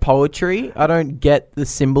understand poetry. I don't get the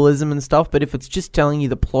symbolism and stuff. But if it's just telling you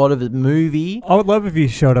the plot of a movie, I would love if you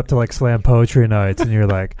showed up to like slam poetry nights and you're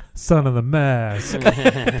like, "Son of the Mask,"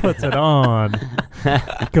 puts it on,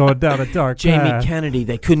 going down a dark Jamie path. Kennedy,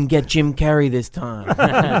 they couldn't get Jim Carrey this time.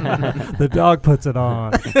 The dog puts it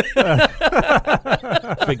on.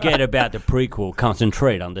 Forget about the prequel.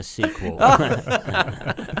 Concentrate on the sequel.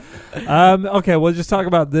 Okay, we'll just talk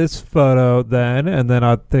about this photo then, and then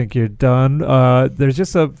I think you're done. There's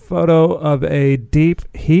just a photo of a deep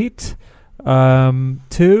heat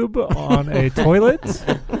tube on a toilet.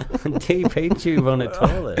 Deep heat tube on a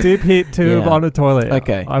toilet. Deep heat tube Yeah. on a toilet.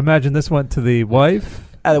 Okay. I imagine this went to the wife.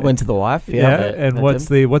 It went to the wife. Yeah. Yeah. And That's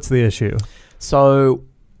what's the issue? So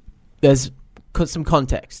there's some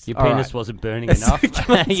context. Your All penis right. wasn't burning enough.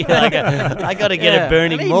 You're like, I got to get Yeah, it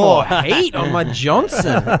burning I need more. heat on my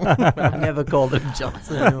Johnson. I've never called it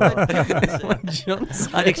Johnson. anymore.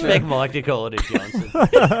 Johnson. I'd expect Mike to call it a Johnson.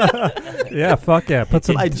 Yeah, fuck yeah. Put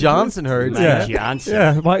some. My Johnson hurts. Mate, Yeah. Johnson.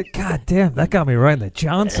 Yeah, Mike. God damn, that got me right in the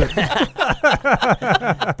Johnson.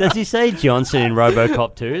 Does he say Johnson in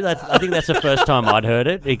RoboCop 2? I think that's the first time I'd heard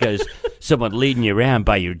it. He goes, "Someone leading you around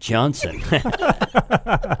by your Johnson."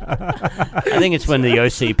 I think it's when the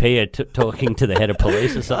OCP are talking to the head of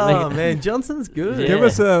police or something. Oh man, Johnson's good. Yeah. Give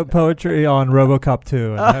us a poetry on RoboCop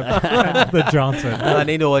 2 and have the Johnson. I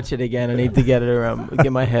need to watch it again. I need to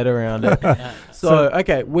get my head around it. So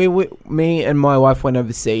okay, me and my wife went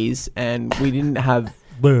overseas, and we didn't have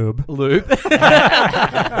Lube. lube.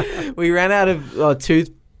 We ran out of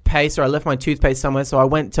toothpaste, or I left my toothpaste somewhere, so I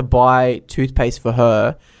went to buy toothpaste for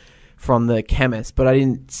her from the chemist, but I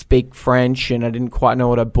didn't speak French and I didn't quite know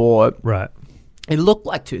what I bought. Right. It looked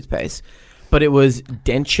like toothpaste, but it was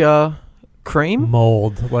denture cream.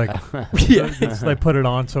 Mold. Like, Yeah. they put it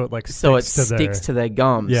on so it like So it sticks sticks to to their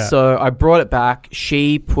gums. Yeah. So I brought it back.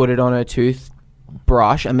 She put it on her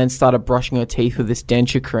toothbrush and then started brushing her teeth with this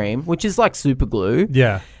denture cream, which is like super glue.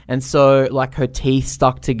 Yeah. And so, like, her teeth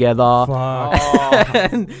stuck together. Fuck.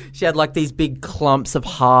 And she had, like, these big clumps of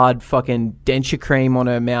hard fucking denture cream on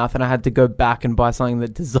her mouth. And I had to go back and buy something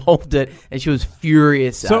that dissolved it. And she was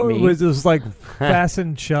furious at So me. it was like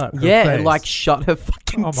fastened shut. her Yeah, face. it, like, shut her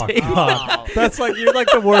fucking Oh my teeth. god, that's like you're like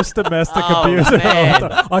the worst domestic Oh, abuser. man.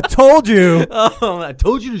 I told you, Oh, I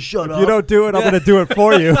told you to shut if you don't do it, I'm gonna do it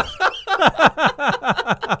for you.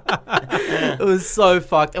 It was so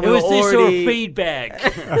fucked. And It we was were this sort of already,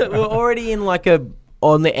 feedback. we were already in like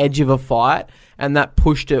on the edge of a fight, and that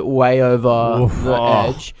pushed it way over Oof. the Oh.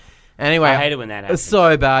 edge. Anyway, I hate it when that it happens. was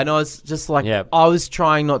so bad. And I was just like, Yep. I was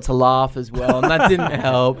trying not to laugh as well, and that didn't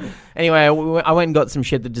help. Anyway, I went and got some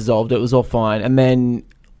shit that dissolved. It was all fine. And then,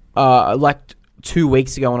 like 2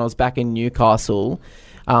 weeks ago, when I was back in Newcastle,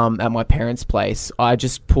 at my parents' place, I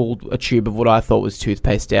just pulled a tube of what I thought was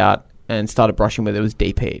toothpaste out and started brushing with it. It was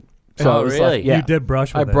deep heat. So Oh, it was really? Like, yeah, You did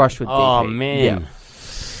brush with I it. brushed with Oh, deep heat. man. Yeah. That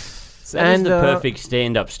is And, the perfect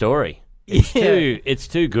stand-up story. It's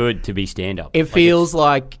too good to be stand-up. It feels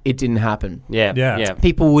like it didn't happen. Yeah. Yeah.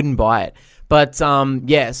 People wouldn't buy it. But,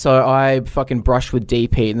 yeah, so I fucking brushed with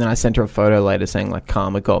deep heat, and then I sent her a photo later saying, like,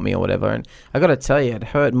 karma got me or whatever. And I got to tell you, it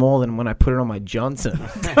hurt more than when I put it on my Johnson.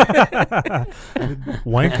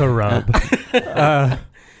 Wanker rub.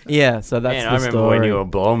 Yeah, so that's Man, the I remember story. when you were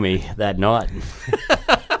blowing me that night.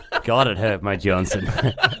 God, it hurt my Johnson.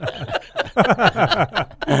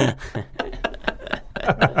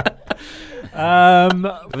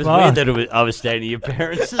 It was weird that I was staying at your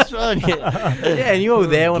parents' as well. Yeah, and you were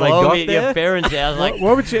there when I Blowing got me at there. your parents' house. Like,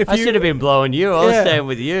 What would you? If I you should have been blowing you. I was Yeah. staying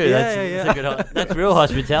with you. Yeah, That's a good, that's real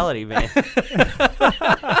hospitality, man.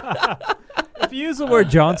 if you use the word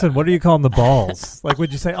Johnson, what are you calling the balls? Like,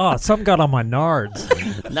 would you say, "Oh, something got on my nards"?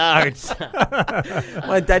 No, it's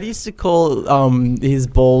My dad used to call his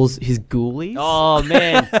balls his ghoulies. oh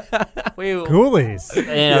man. Ghoulies.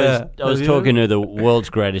 And I was Have you talking to the world's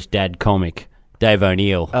greatest dad comic, Dave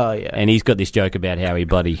O'Neill. Oh, yeah. And he's got this joke about how he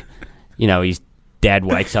bloody, his dad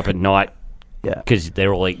wakes up at night Yeah. because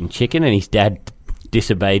they're all eating chicken, and his dad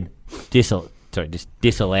disallowed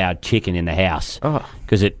chicken in the house Oh.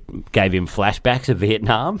 because it gave him flashbacks of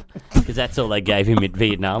Vietnam, because that's all they gave him in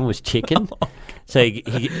Vietnam was chicken. So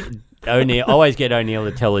O'Neill, I always get O'Neill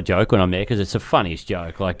to tell a joke when I'm there because it's the funniest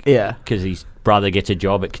joke. Like, Yeah. because his brother gets a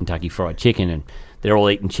job at Kentucky Fried Chicken, and they're all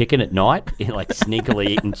eating chicken at night, like sneakily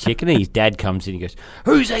eating chicken. And his dad comes in, he goes,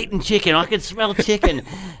 "Who's eating chicken? I can smell chicken."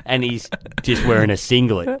 And he's just wearing a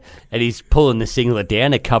singlet, and he's pulling the singlet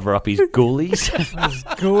down to cover up his ghoulies.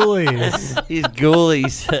 Ghoulies. His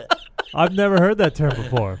ghoulies. I've never heard that term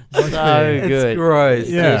before. Must be- So good. It's gross.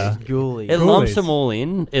 Yeah. It's ghoulies. It Ghoulies. lumps them all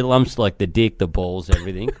in. It lumps like the dick, the balls,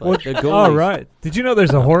 everything. Like the ghoulies. Oh, right. Did you know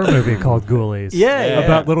there's a horror movie called Ghoulies? Yeah, yeah.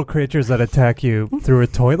 About little creatures that attack you through a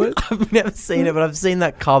toilet? I've never seen it, but I've seen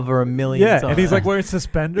that cover a million Yeah, times. and he's like wearing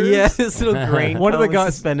suspenders. yeah, this little green One of the colour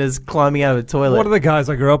guys- suspenders climbing out of a toilet. One of the guys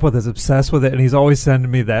I grew up with is obsessed with it, and he's always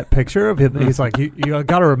sending me that picture of him. He's like, you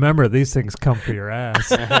got to remember, these things come for your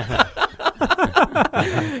ass.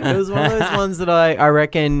 It was one of those ones that I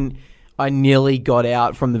reckon I nearly got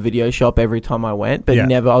out from the video shop every time I went, but Yeah.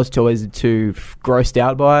 never. I was always too grossed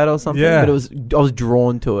out by it or something. Yeah. But I was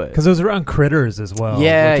drawn to it. Because it was around critters as well.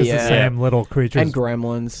 Yeah, which is yeah. the same little creatures. And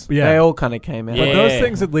gremlins. Yeah. They all kind of came out. But Yeah. those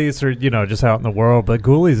things at least are, just out in the world. But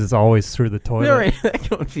Ghoulies is always through the toilet. They're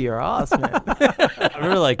going for your ass, man. I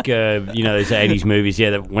remember, like, those 80s movies,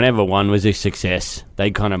 that whenever one was a success,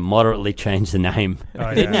 they kind of moderately changed the name. Oh,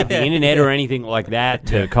 They didn't yeah. have the internet or anything like that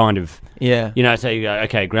to kind of, Yeah. so you go,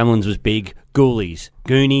 okay, Gremlins was big, Ghoulies,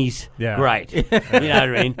 Goonies, Yeah. great. You know what I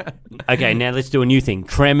mean? Okay, now let's do a new thing.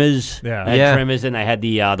 Tremors. Yeah. They had Yeah. Tremors, and they had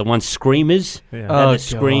the one Screamers. Yeah. They Oh, had God, the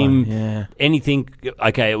Scream. yeah. Anything.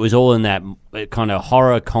 Okay, it was all in that kind of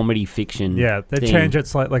horror comedy fiction. Yeah, they thing. changed it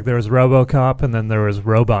slightly. Like there was RoboCop, and then there was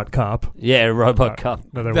Robot Cop. Yeah, Robot Cup,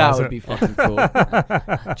 No, there That wasn't. would be fucking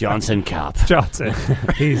cool. Johnson Cup, Johnson.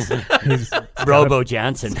 he's Robo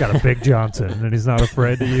Johnson. he's got a big Johnson, and he's not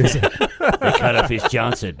afraid to use it. They cut off his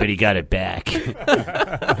Johnson, but he got it back.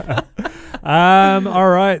 All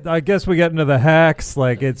right. I guess we get into the hacks.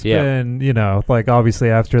 Like it's Yeah. been, like obviously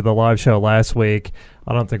after the live show last week,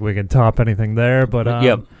 I don't think we can top anything there. But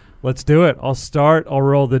Yep. let's do it. I'll start. I'll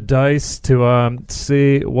roll the dice to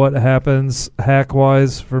see what happens hack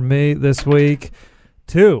wise for me this week.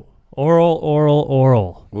 2.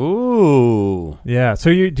 Oral. Ooh. Yeah. So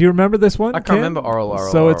do you remember this one? I can't Cam? remember oral.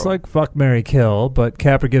 So it's like fuck, marry, kill, but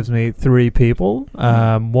Capper gives me 3 people.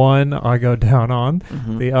 One I go down on,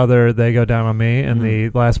 the other they go down on me, and the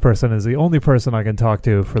last person is the only person I can talk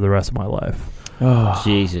to for the rest of my life. Oh.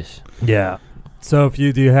 Jesus. Yeah. So do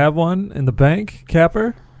you have one in the bank,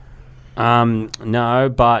 Capper? No,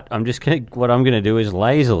 but what I'm gonna do is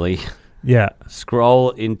lazily Yeah.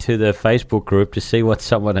 scroll into the Facebook group to see what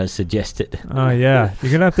someone has suggested. Oh, yeah.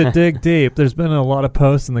 You're going to have to dig deep. There's been a lot of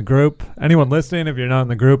posts in the group. Anyone listening, if you're not in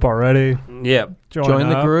the group already, Yeah. Join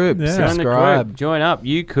the up. group. Yeah. Join the Subscribe. group. Join up.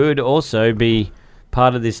 You could also be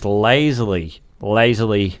part of this lazily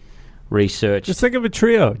research. Just think of a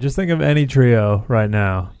trio. Just think of any trio right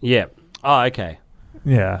now. Yeah. Oh, okay.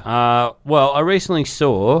 Yeah. Well, I recently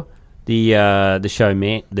saw the show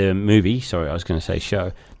the movie. Sorry, I was going to say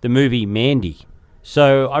show. The movie Mandy.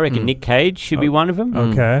 So I reckon Nick Cage should be one of them.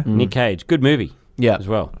 Okay. Nick Cage, good movie. Yeah. As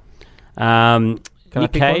well. I Nick pick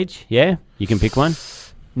one? Cage. Yeah, you can pick one.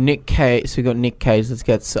 Nick Cage. So we got Nick Cage. Let's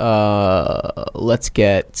get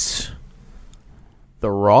The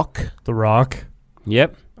Rock. The Rock.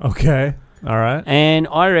 Yep. Okay. All right. And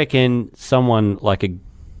I reckon someone like a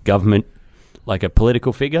government, like a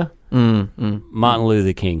political figure, Martin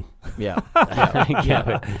Luther King. Yeah.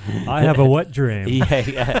 Yeah. I have a wet dream.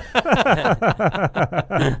 Yeah.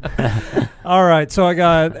 All right. So I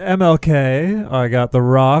got MLK. I got The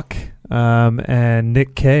Rock. And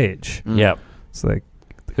Nick Cage. Yep. It's like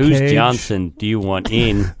Who's Cage. Johnson do you want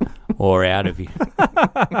in or out of you?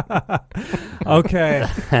 Okay.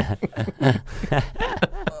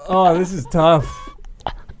 Oh, this is tough.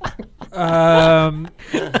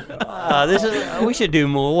 We should do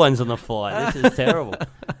more ones on the fly. This is terrible.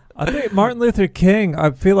 I think Martin Luther King.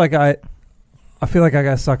 I feel like I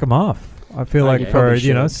gotta suck him off. I feel like you for probably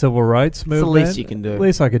should. civil rights It's the movement, least you can do.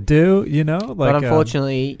 least I could do. Like, But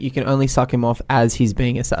unfortunately, you can only suck him off as he's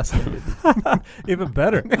being assassinated. even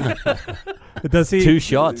better. Does he? 2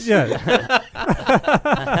 shots. Yeah.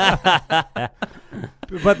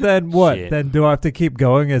 But then what? Shit. Then do I have to keep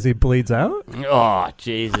going as he bleeds out? Oh,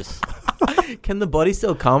 Jesus. Can the body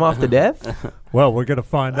still come after death? Well, we're gonna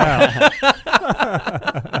find out.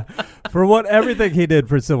 For everything he did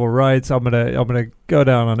for civil rights, I'm gonna go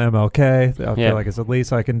down on MLK. I feel like it's the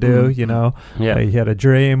least I can do. Yeah. He had a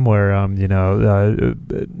dream where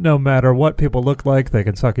no matter what people look like, they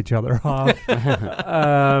can suck each other off.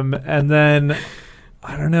 And then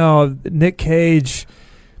I don't know, Nick Cage.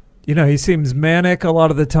 He seems manic a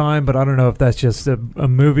lot of the time, but I don't know if that's just a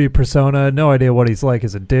movie persona. No idea what he's like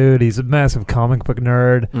as a dude. He's a massive comic book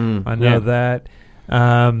nerd. I know that.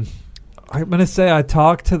 I'm going to say I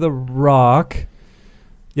talked to The Rock.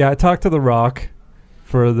 Yeah, I talked to The Rock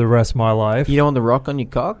for the rest of my life. You don't want The Rock on your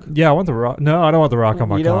cock? Yeah, I want The Rock. No, I don't want The Rock on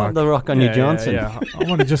my cock. You don't want The Rock on your Johnson? Yeah. I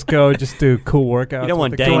want to just do cool workouts. You don't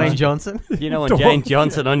want with the Dane guys. Dwayne Johnson? You don't want Jane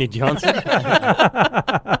Johnson on your Johnson?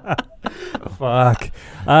 Fuck.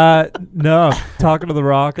 No, talking to The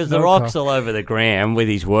Rock. Because The Rock's all over the gram with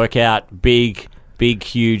his workout, big,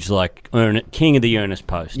 huge, like king of the earnest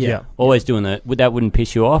post. Yeah. Always doing that. That wouldn't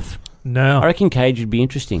piss you off? No. I reckon Cage would be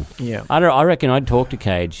interesting. Yeah. I reckon I'd talk to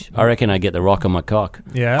Cage. I reckon I'd get The Rock on my cock.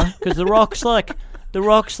 Yeah. Because The Rock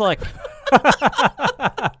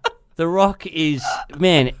is,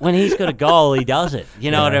 man, when he's got a goal, he does it. You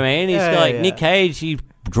know what I mean? He's like Nick Cage, he's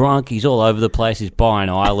drunk, he's all over the place, he's buying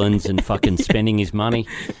islands and fucking spending his money.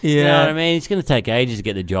 You know what I mean? It's going to take ages to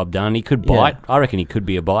get the job done. He could bite. I reckon he could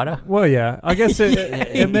be a biter. Well, yeah. I guess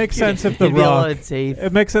it makes sense if The He'd be a lot Rock. of teeth.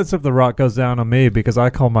 It makes sense if The Rock goes down on me because I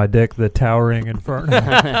call my dick the Towering Inferno.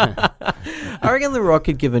 I reckon The Rock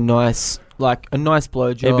could give a nice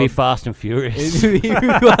blowjob. It'd be Fast and Furious.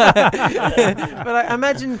 But I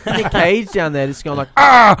imagine Nick Cage down there just going like,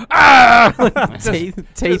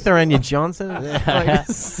 teeth around your Johnson.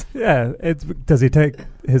 Yeah. Does he take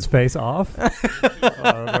his face off?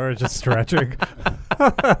 Or just stretching?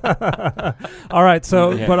 All right.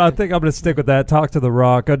 So, but I think I'm going to stick with that. Talk to The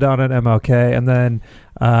Rock, go down at MLK, and then,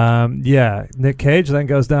 Nick Cage then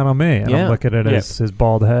goes down on me. And I'm looking at his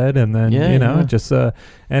bald head, and then,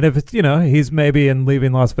 and if it's, he's maybe in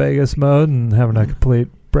Leaving Las Vegas mode and having a complete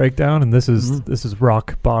breakdown, and this is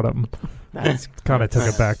rock bottom. That's kind of took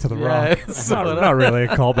it back to The Rock. Not really a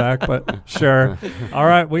callback, but sure. All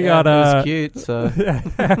right, we got it was cute. So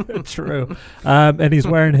true. And he's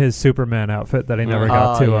wearing his Superman outfit that he never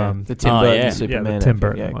got to. The Tim Burton Superman. The Tim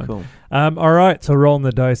Burton one. Cool. All right, so rolling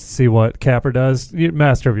the dice to see what Capper does. You're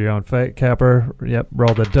master of your own fate, Capper. Yep,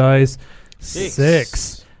 roll the dice.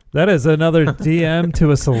 6. That is another DM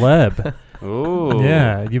to a celeb. Ooh.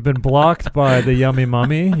 Yeah, you've been blocked by the Yummy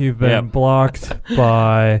Mummy. You've been blocked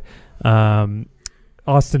by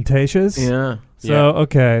Ostentatious. Yeah. So,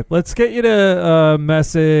 okay, let's get you to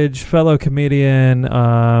message fellow comedian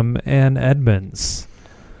Ann Edmonds.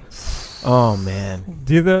 Oh, man.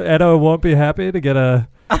 Do you think Edo won't be happy to get a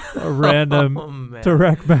random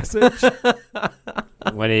direct message?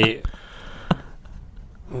 What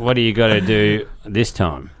do you got to do this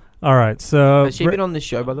time? All right, so Has she been on this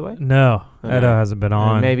show, by the way? No, Okay. Edo hasn't been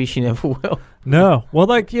on. Maybe she never will. No, well,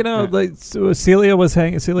 like like Celia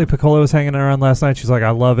Piccola was hanging around last night. She's like,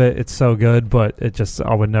 I love it. It's so good, but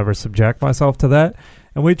I would never subject myself to that.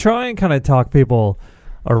 And we try and kind of talk people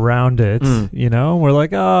around it. We're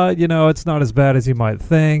like, it's not as bad as you might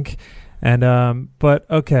think. And but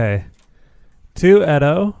okay, to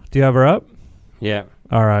Edo, do you have her up? Yeah.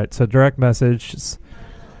 All right. So direct message,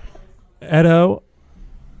 Edo! !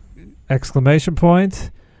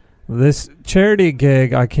 This charity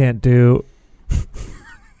gig I can't do.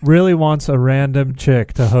 Really wants a random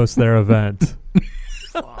chick to host their event.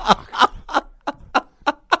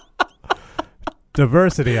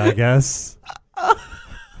 Diversity, I guess.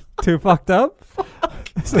 Too fucked up?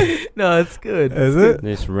 No, it's good. Is it?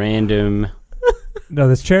 This random. No,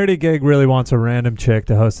 this charity gig really wants a random chick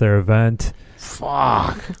to host their event.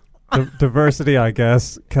 Fuck. Diversity, I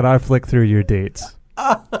guess. Can I flick through your dates?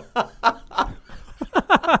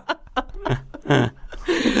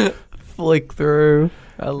 Flick through.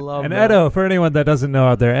 I love And that. Edo, for anyone that doesn't know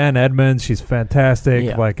out there, Ann Edmonds, she's fantastic.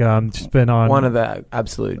 Yeah. Like, she's been on One of the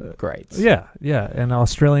absolute greats. Yeah, an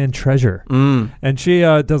Australian treasure. Mm. And she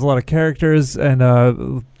does a lot of characters and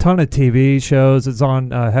a ton of TV shows. It's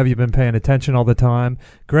on Have You Been Paying Attention all the time?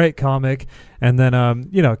 Great comic. And then,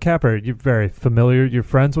 Capper, you're very familiar. You're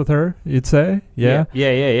friends with her, you'd say? Yeah?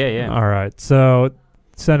 Yeah. All right. So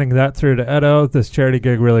sending that through to Edo. This charity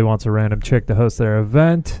gig really wants a random chick to host their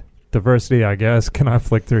event. Diversity, I guess. Can I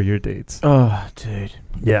flick through your dates? Oh, dude.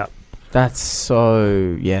 Yeah. That's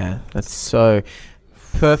so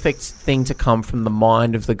perfect thing to come from the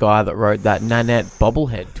mind of the guy that wrote that Nanette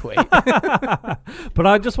bobblehead tweet. But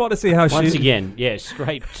I just want to see how Once again, yeah,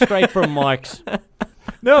 straight from Mike's.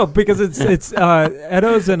 No, because it's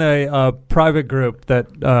Edo's in a private group that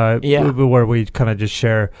where we kind of just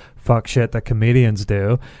share fuck shit that comedians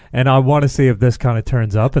do, and I want to see if this kind of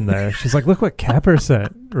turns up in there. She's like, look what Capper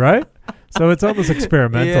sent, right? So it's almost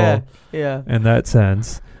experimental yeah. in that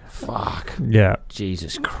sense. Fuck. Yeah.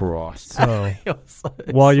 Jesus Christ. So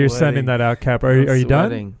while you're sending that out, Capper, are you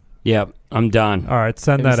done? Yep, I'm done. All right,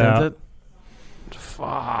 send that out.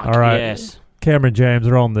 Fuck. All right. Yes. Cameron James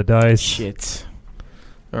rolling the dice. Shit.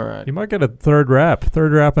 All right. You might get a third rap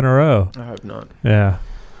in a row. I hope not. Yeah.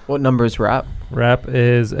 What number is rap? Rap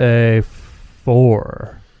is a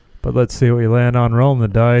 4. But let's see what we land on. Rolling the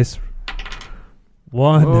dice.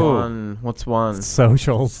 1. One. What's one?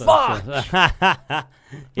 Socials. Fuck!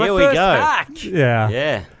 Here we go. Yeah.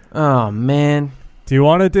 Yeah. Oh, man. Do you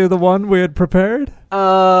want to do the one we had prepared?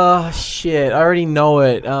 Shit. I already know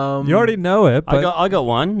it. You already know it, but... I got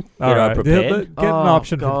one that all I right. prepared. Get an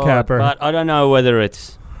option from Capper. But I don't know whether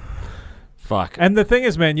it's... Fuck. And the thing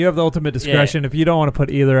is, man, you have the ultimate discretion. If you don't want to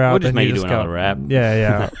put either out, We'll just then make you you just do another go, rap.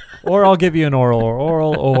 Yeah. Or I'll give you an oral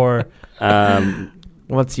or...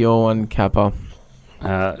 What's your one, Kappa?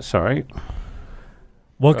 Sorry.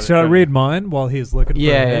 Well, should I read mine while he's looking for his?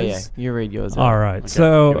 Yeah. You read yours. All right. Okay,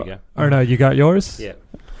 So... here we go. Or no, you got yours? Yeah.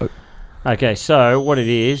 Okay, so what it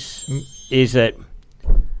is that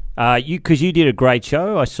because you did a great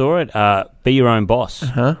show, I saw it. Be Your Own Boss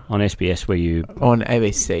on SBS, where you on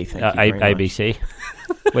ABC. Thank you very much. ABC,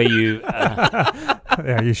 where you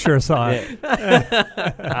yeah, you sure saw it.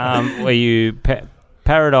 where you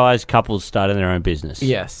paradise couples starting their own business.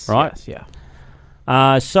 Yes. Right. Yes, yeah.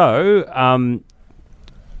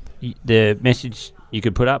 The message you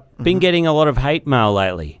could put up: been getting a lot of hate mail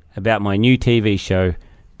lately about my new TV show,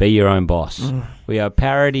 Be Your Own Boss. We are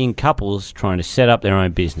parodying couples trying to set up their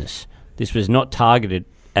own business. This was not targeted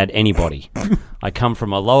at anybody. I come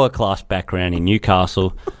from a lower class background in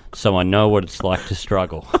Newcastle, so I know what it's like to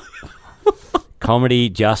struggle. Comedy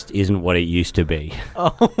just isn't what it used to be.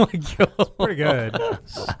 Oh my god, pretty good.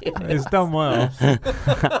 He's done well.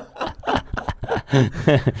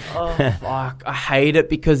 Oh fuck, I hate it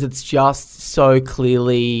because it's just so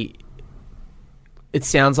clearly. It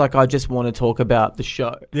sounds like I just want to talk about the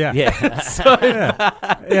show. Yeah. Yeah.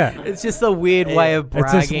 It's just a weird way of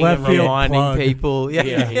It's just bragging left and field reminding plug. people.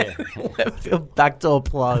 Yeah. Left field backdoor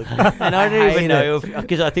plug. And I don't even know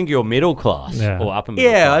because I think you're middle class or upper middle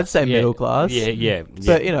class. Yeah, I'd say middle class. Yeah.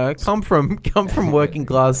 But come from working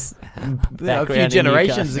class a few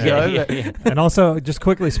generations ago. Yeah. And also, just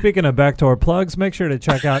quickly, speaking of backdoor plugs, make sure to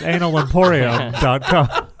check out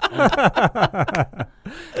analemporium.com. I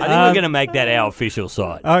think we're going to make that our official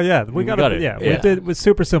site. Oh, yeah. We got it. Yeah. We did with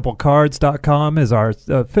supersimplecards.com is our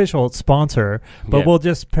official sponsor, but we'll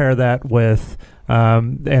just pair that with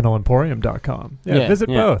analemporium.com. Visit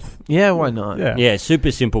both. Yeah, why not? Yeah,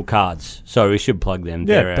 Super Simple Cards. So we should plug them.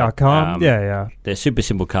 Yeah, .com. They're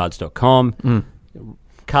supersimplecards.com.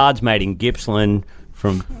 Cards made in Gippsland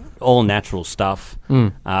from all natural stuff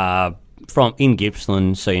from in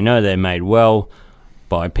Gippsland, so you know they're made well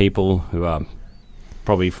by people who are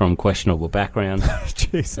probably from questionable backgrounds.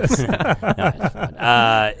 Jesus.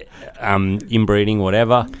 Inbreeding,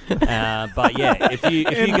 whatever. But yeah, if you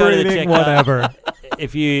go to the Inbreeding, checkout, whatever.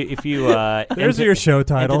 if you There's your show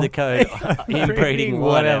title. enter the code inbreeding,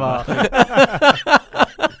 whatever.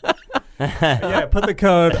 Yeah, put the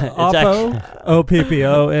code OPPO,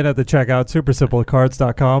 OPPO, in at the checkout,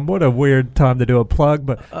 supersimplecards.com. What a weird time to do a plug,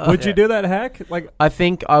 but would you do that hack? Like, I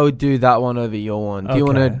think I would do that one over your one. Do you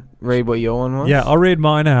want Okay. to read what your one was? yeah, I'll read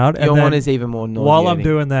mine out. Your and then one is even more nauseating. while I'm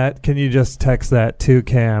doing that, can you just text that to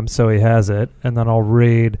Cam so he has it, and then I'll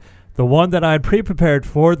read the one that I had pre-prepared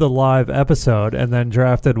for the live episode and then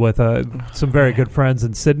drafted with some very good friends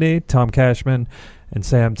in Sydney, Tom Cashman and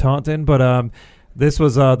Sam Taunton. But this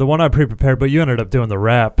was the one I pre-prepared, but you ended up doing the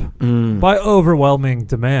rap by overwhelming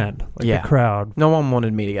demand, like Yeah. the crowd. No one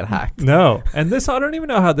wanted me to get hacked. No, and this, I don't even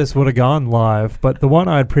know how this would have gone live, but the one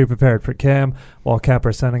I had pre-prepared for Cam, while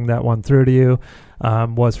Capper sending that one through to you,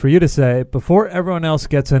 was for you to say, before everyone else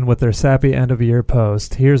gets in with their sappy end-of-year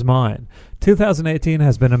post, here's mine. 2018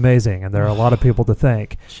 has been amazing, and there are a lot of people to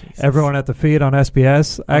thank. Jesus. Everyone at the feed on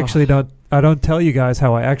SBS, I don't tell you guys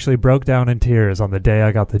how I actually broke down in tears on the day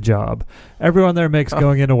I got the job. Everyone there makes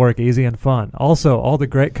going into work easy and fun. Also, all the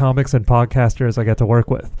great comics and podcasters I get to work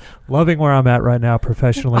with. Loving where I'm at right now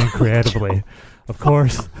professionally and creatively. Of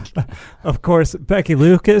course, Becky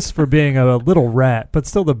Lucas for being a little rat, but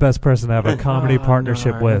still the best person to have a comedy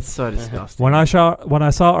partnership no, with. That's so disgusting. When I saw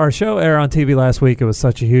our show air on TV last week, it was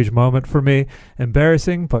such a huge moment for me.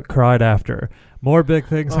 Embarrassing, but cried after. More big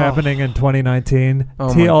things happening in 2019.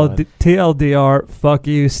 Oh my God. TLDR, fuck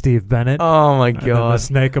you, Steve Bennett. Oh my And then the God.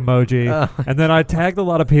 snake emoji. And then I tagged a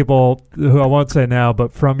lot of people who I won't say now,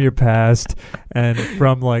 but from your past and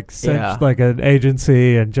from like an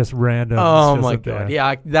agency and just random. Oh my God.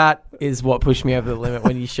 Yeah, that is what pushed me over the limit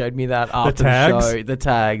when you showed me that after the tags? show. The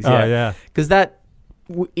tags. Oh, Yeah. yeah. Because that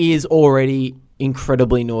is already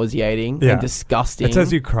incredibly nauseating Yeah. and disgusting. It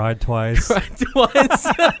says you cried twice. Twice.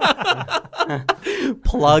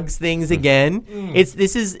 Plugs things again.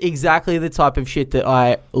 This is exactly the type of shit that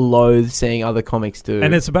I loathe seeing other comics do.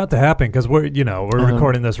 And it's about to happen because we're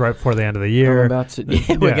recording this right before the end of the year. I'm about to,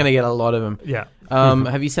 we're going to get a lot of them. Yeah.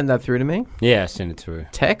 Have you sent that through to me? Yeah, send it through.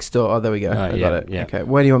 Text or there we go. I yeah, got it. yeah. Okay.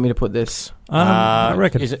 Where do you want me to put this? I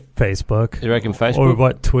reckon is it- Facebook. You reckon Facebook? Or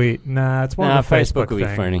what tweet? Nah, it's more of a Facebook would be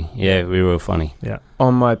thing. funny. Yeah, it'd be real funny. Yeah.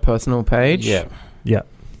 On my personal page? Yeah. Yeah.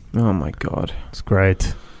 Oh my God. It's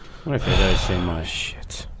great. What if you guys send my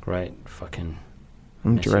Shit. great fucking...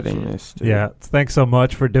 I'm message dreading here. this. Dude. Yeah. Thanks so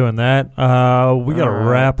much for doing that. We got to All right.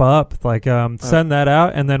 wrap up. Send that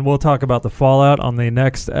out, and then we'll talk about the fallout on the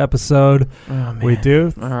next episode. Oh, man. We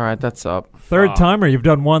do. All right, that's up. Third timer. You've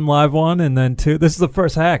done one live one, and then two. This is the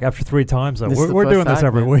first hack after 3 times. Though. This is the We're first doing this hack,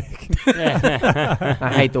 every man. week.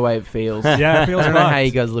 I hate the way it feels. Yeah, it feels I don't know how fucked.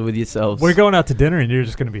 you guys live with yourselves. We're going out to dinner, and you're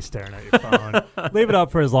just going to be staring at your phone. Leave it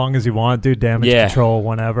up for as long as you want. Do damage Yeah. control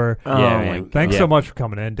whenever. Oh Yeah, my man. God. Thanks Yeah. so much for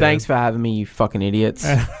coming in, dude. Thanks for having me, you fucking idiots.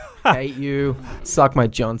 Hate you. Suck my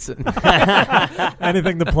Johnson.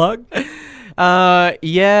 Anything to plug?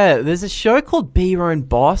 Yeah, there's a show called Be Your Own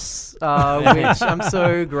Boss, which I'm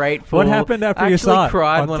so grateful. What happened after you saw it? I actually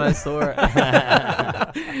cried when I saw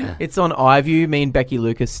it. It's on iView. Me and Becky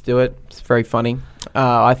Lucas do it. It's very funny,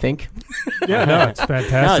 I think. Yeah, no, it's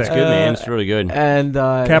fantastic. No, it's good, man. It's really good. And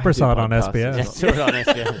Capper do saw it on podcasts SBS. as That's well. all on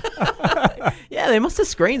SBS. Yeah, they must have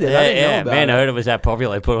screened it. I Yeah, didn't know yeah. about Man, I it. heard it was that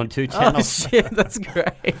popular. They put it on 2 Oh channels. shit, that's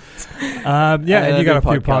great. Yeah, and you got a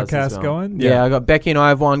few as podcasts well. going. Yeah, I got Becky and I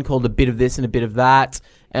have one called A Bit of This and a Bit of That,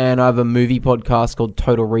 and I have a movie podcast called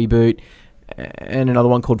Total Reboot, and another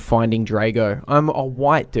one called Finding Drago. I'm a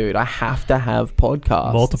white dude. I have to have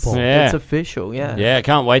podcasts. Multiple. Yeah. It's official. Yeah. Yeah, I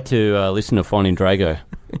can't wait to listen to Finding Drago.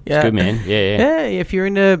 It's Yeah. good, man. Yeah, yeah. Yeah, if you're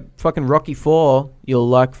into fucking Rocky 4, you'll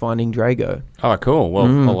like Finding Drago. Oh, cool. Well,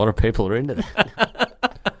 a lot of people are into that.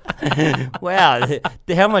 Wow,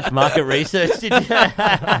 how much market research did you?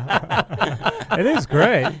 It is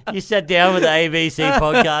great. You sat down with the ABC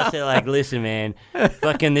podcast. They're like, "Listen, man,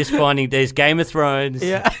 fucking there's Game of Thrones,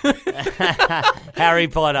 Yeah. Harry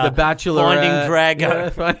Potter, The Bachelor. Finding Drago." Yeah,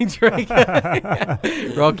 Finding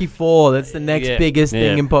Drago. Rocky 4. That's the next Yeah. biggest thing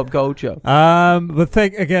Yeah. in pop culture. But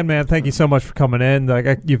thank you so much for coming in.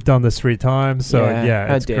 You've done this 3 times, so Yeah,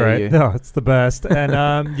 how it's dare great. you. No, it's the best. And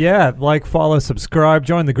follow, subscribe,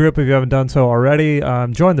 join the group if you haven't done so already.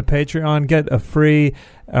 Join the Patreon, get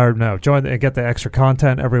the extra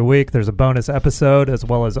content every week. There's a bonus episode as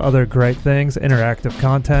well as other great things, interactive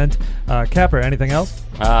content. Capper, anything else?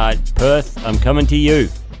 Perth, I'm coming to you,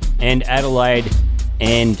 and Adelaide,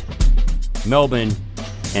 and Melbourne,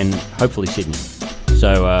 and hopefully Sydney.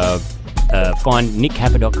 So find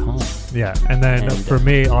nickcapper.com. Yeah, and then And, for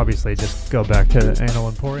me, obviously, just go back to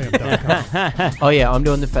analemporium.com. Oh yeah, I'm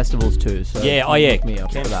doing the festivals too. So Yeah, look me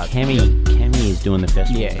up for that. Cami is doing the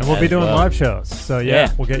festival. Yeah. And we'll be doing live shows. So,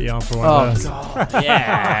 Yeah. we'll get you on for one Oh of those. god.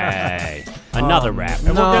 Yay! Another rap. And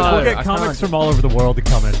we'll No, get I comics can't. from all over the world to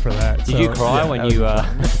come in for that. Did so, you cry yeah. when you?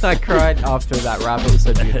 I cried after that rap. It was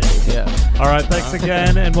so beautiful. Yeah. All right, thanks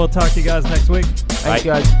again, and we'll talk to you guys next week. Thanks, Right.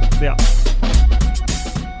 guys. Yeah.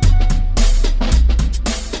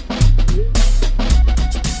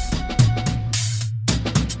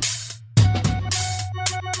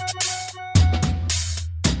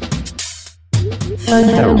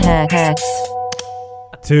 Phone hacks.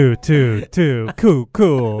 Two.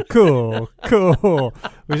 Cool.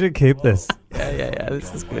 We should keep this. Yeah.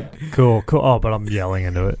 This is good. Cool. Oh, but I'm yelling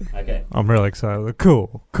into it. Okay. I'm really excited.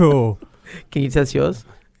 Cool. Can you test yours?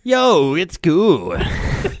 Yo, it's cool.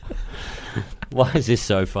 Why is this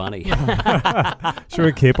so funny? Should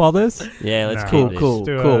we keep all this? Yeah, let's Nah. keep this.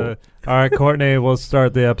 Cool. All right, Courtney, we'll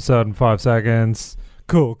start the episode in 5 seconds.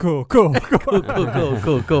 Cool. Cool.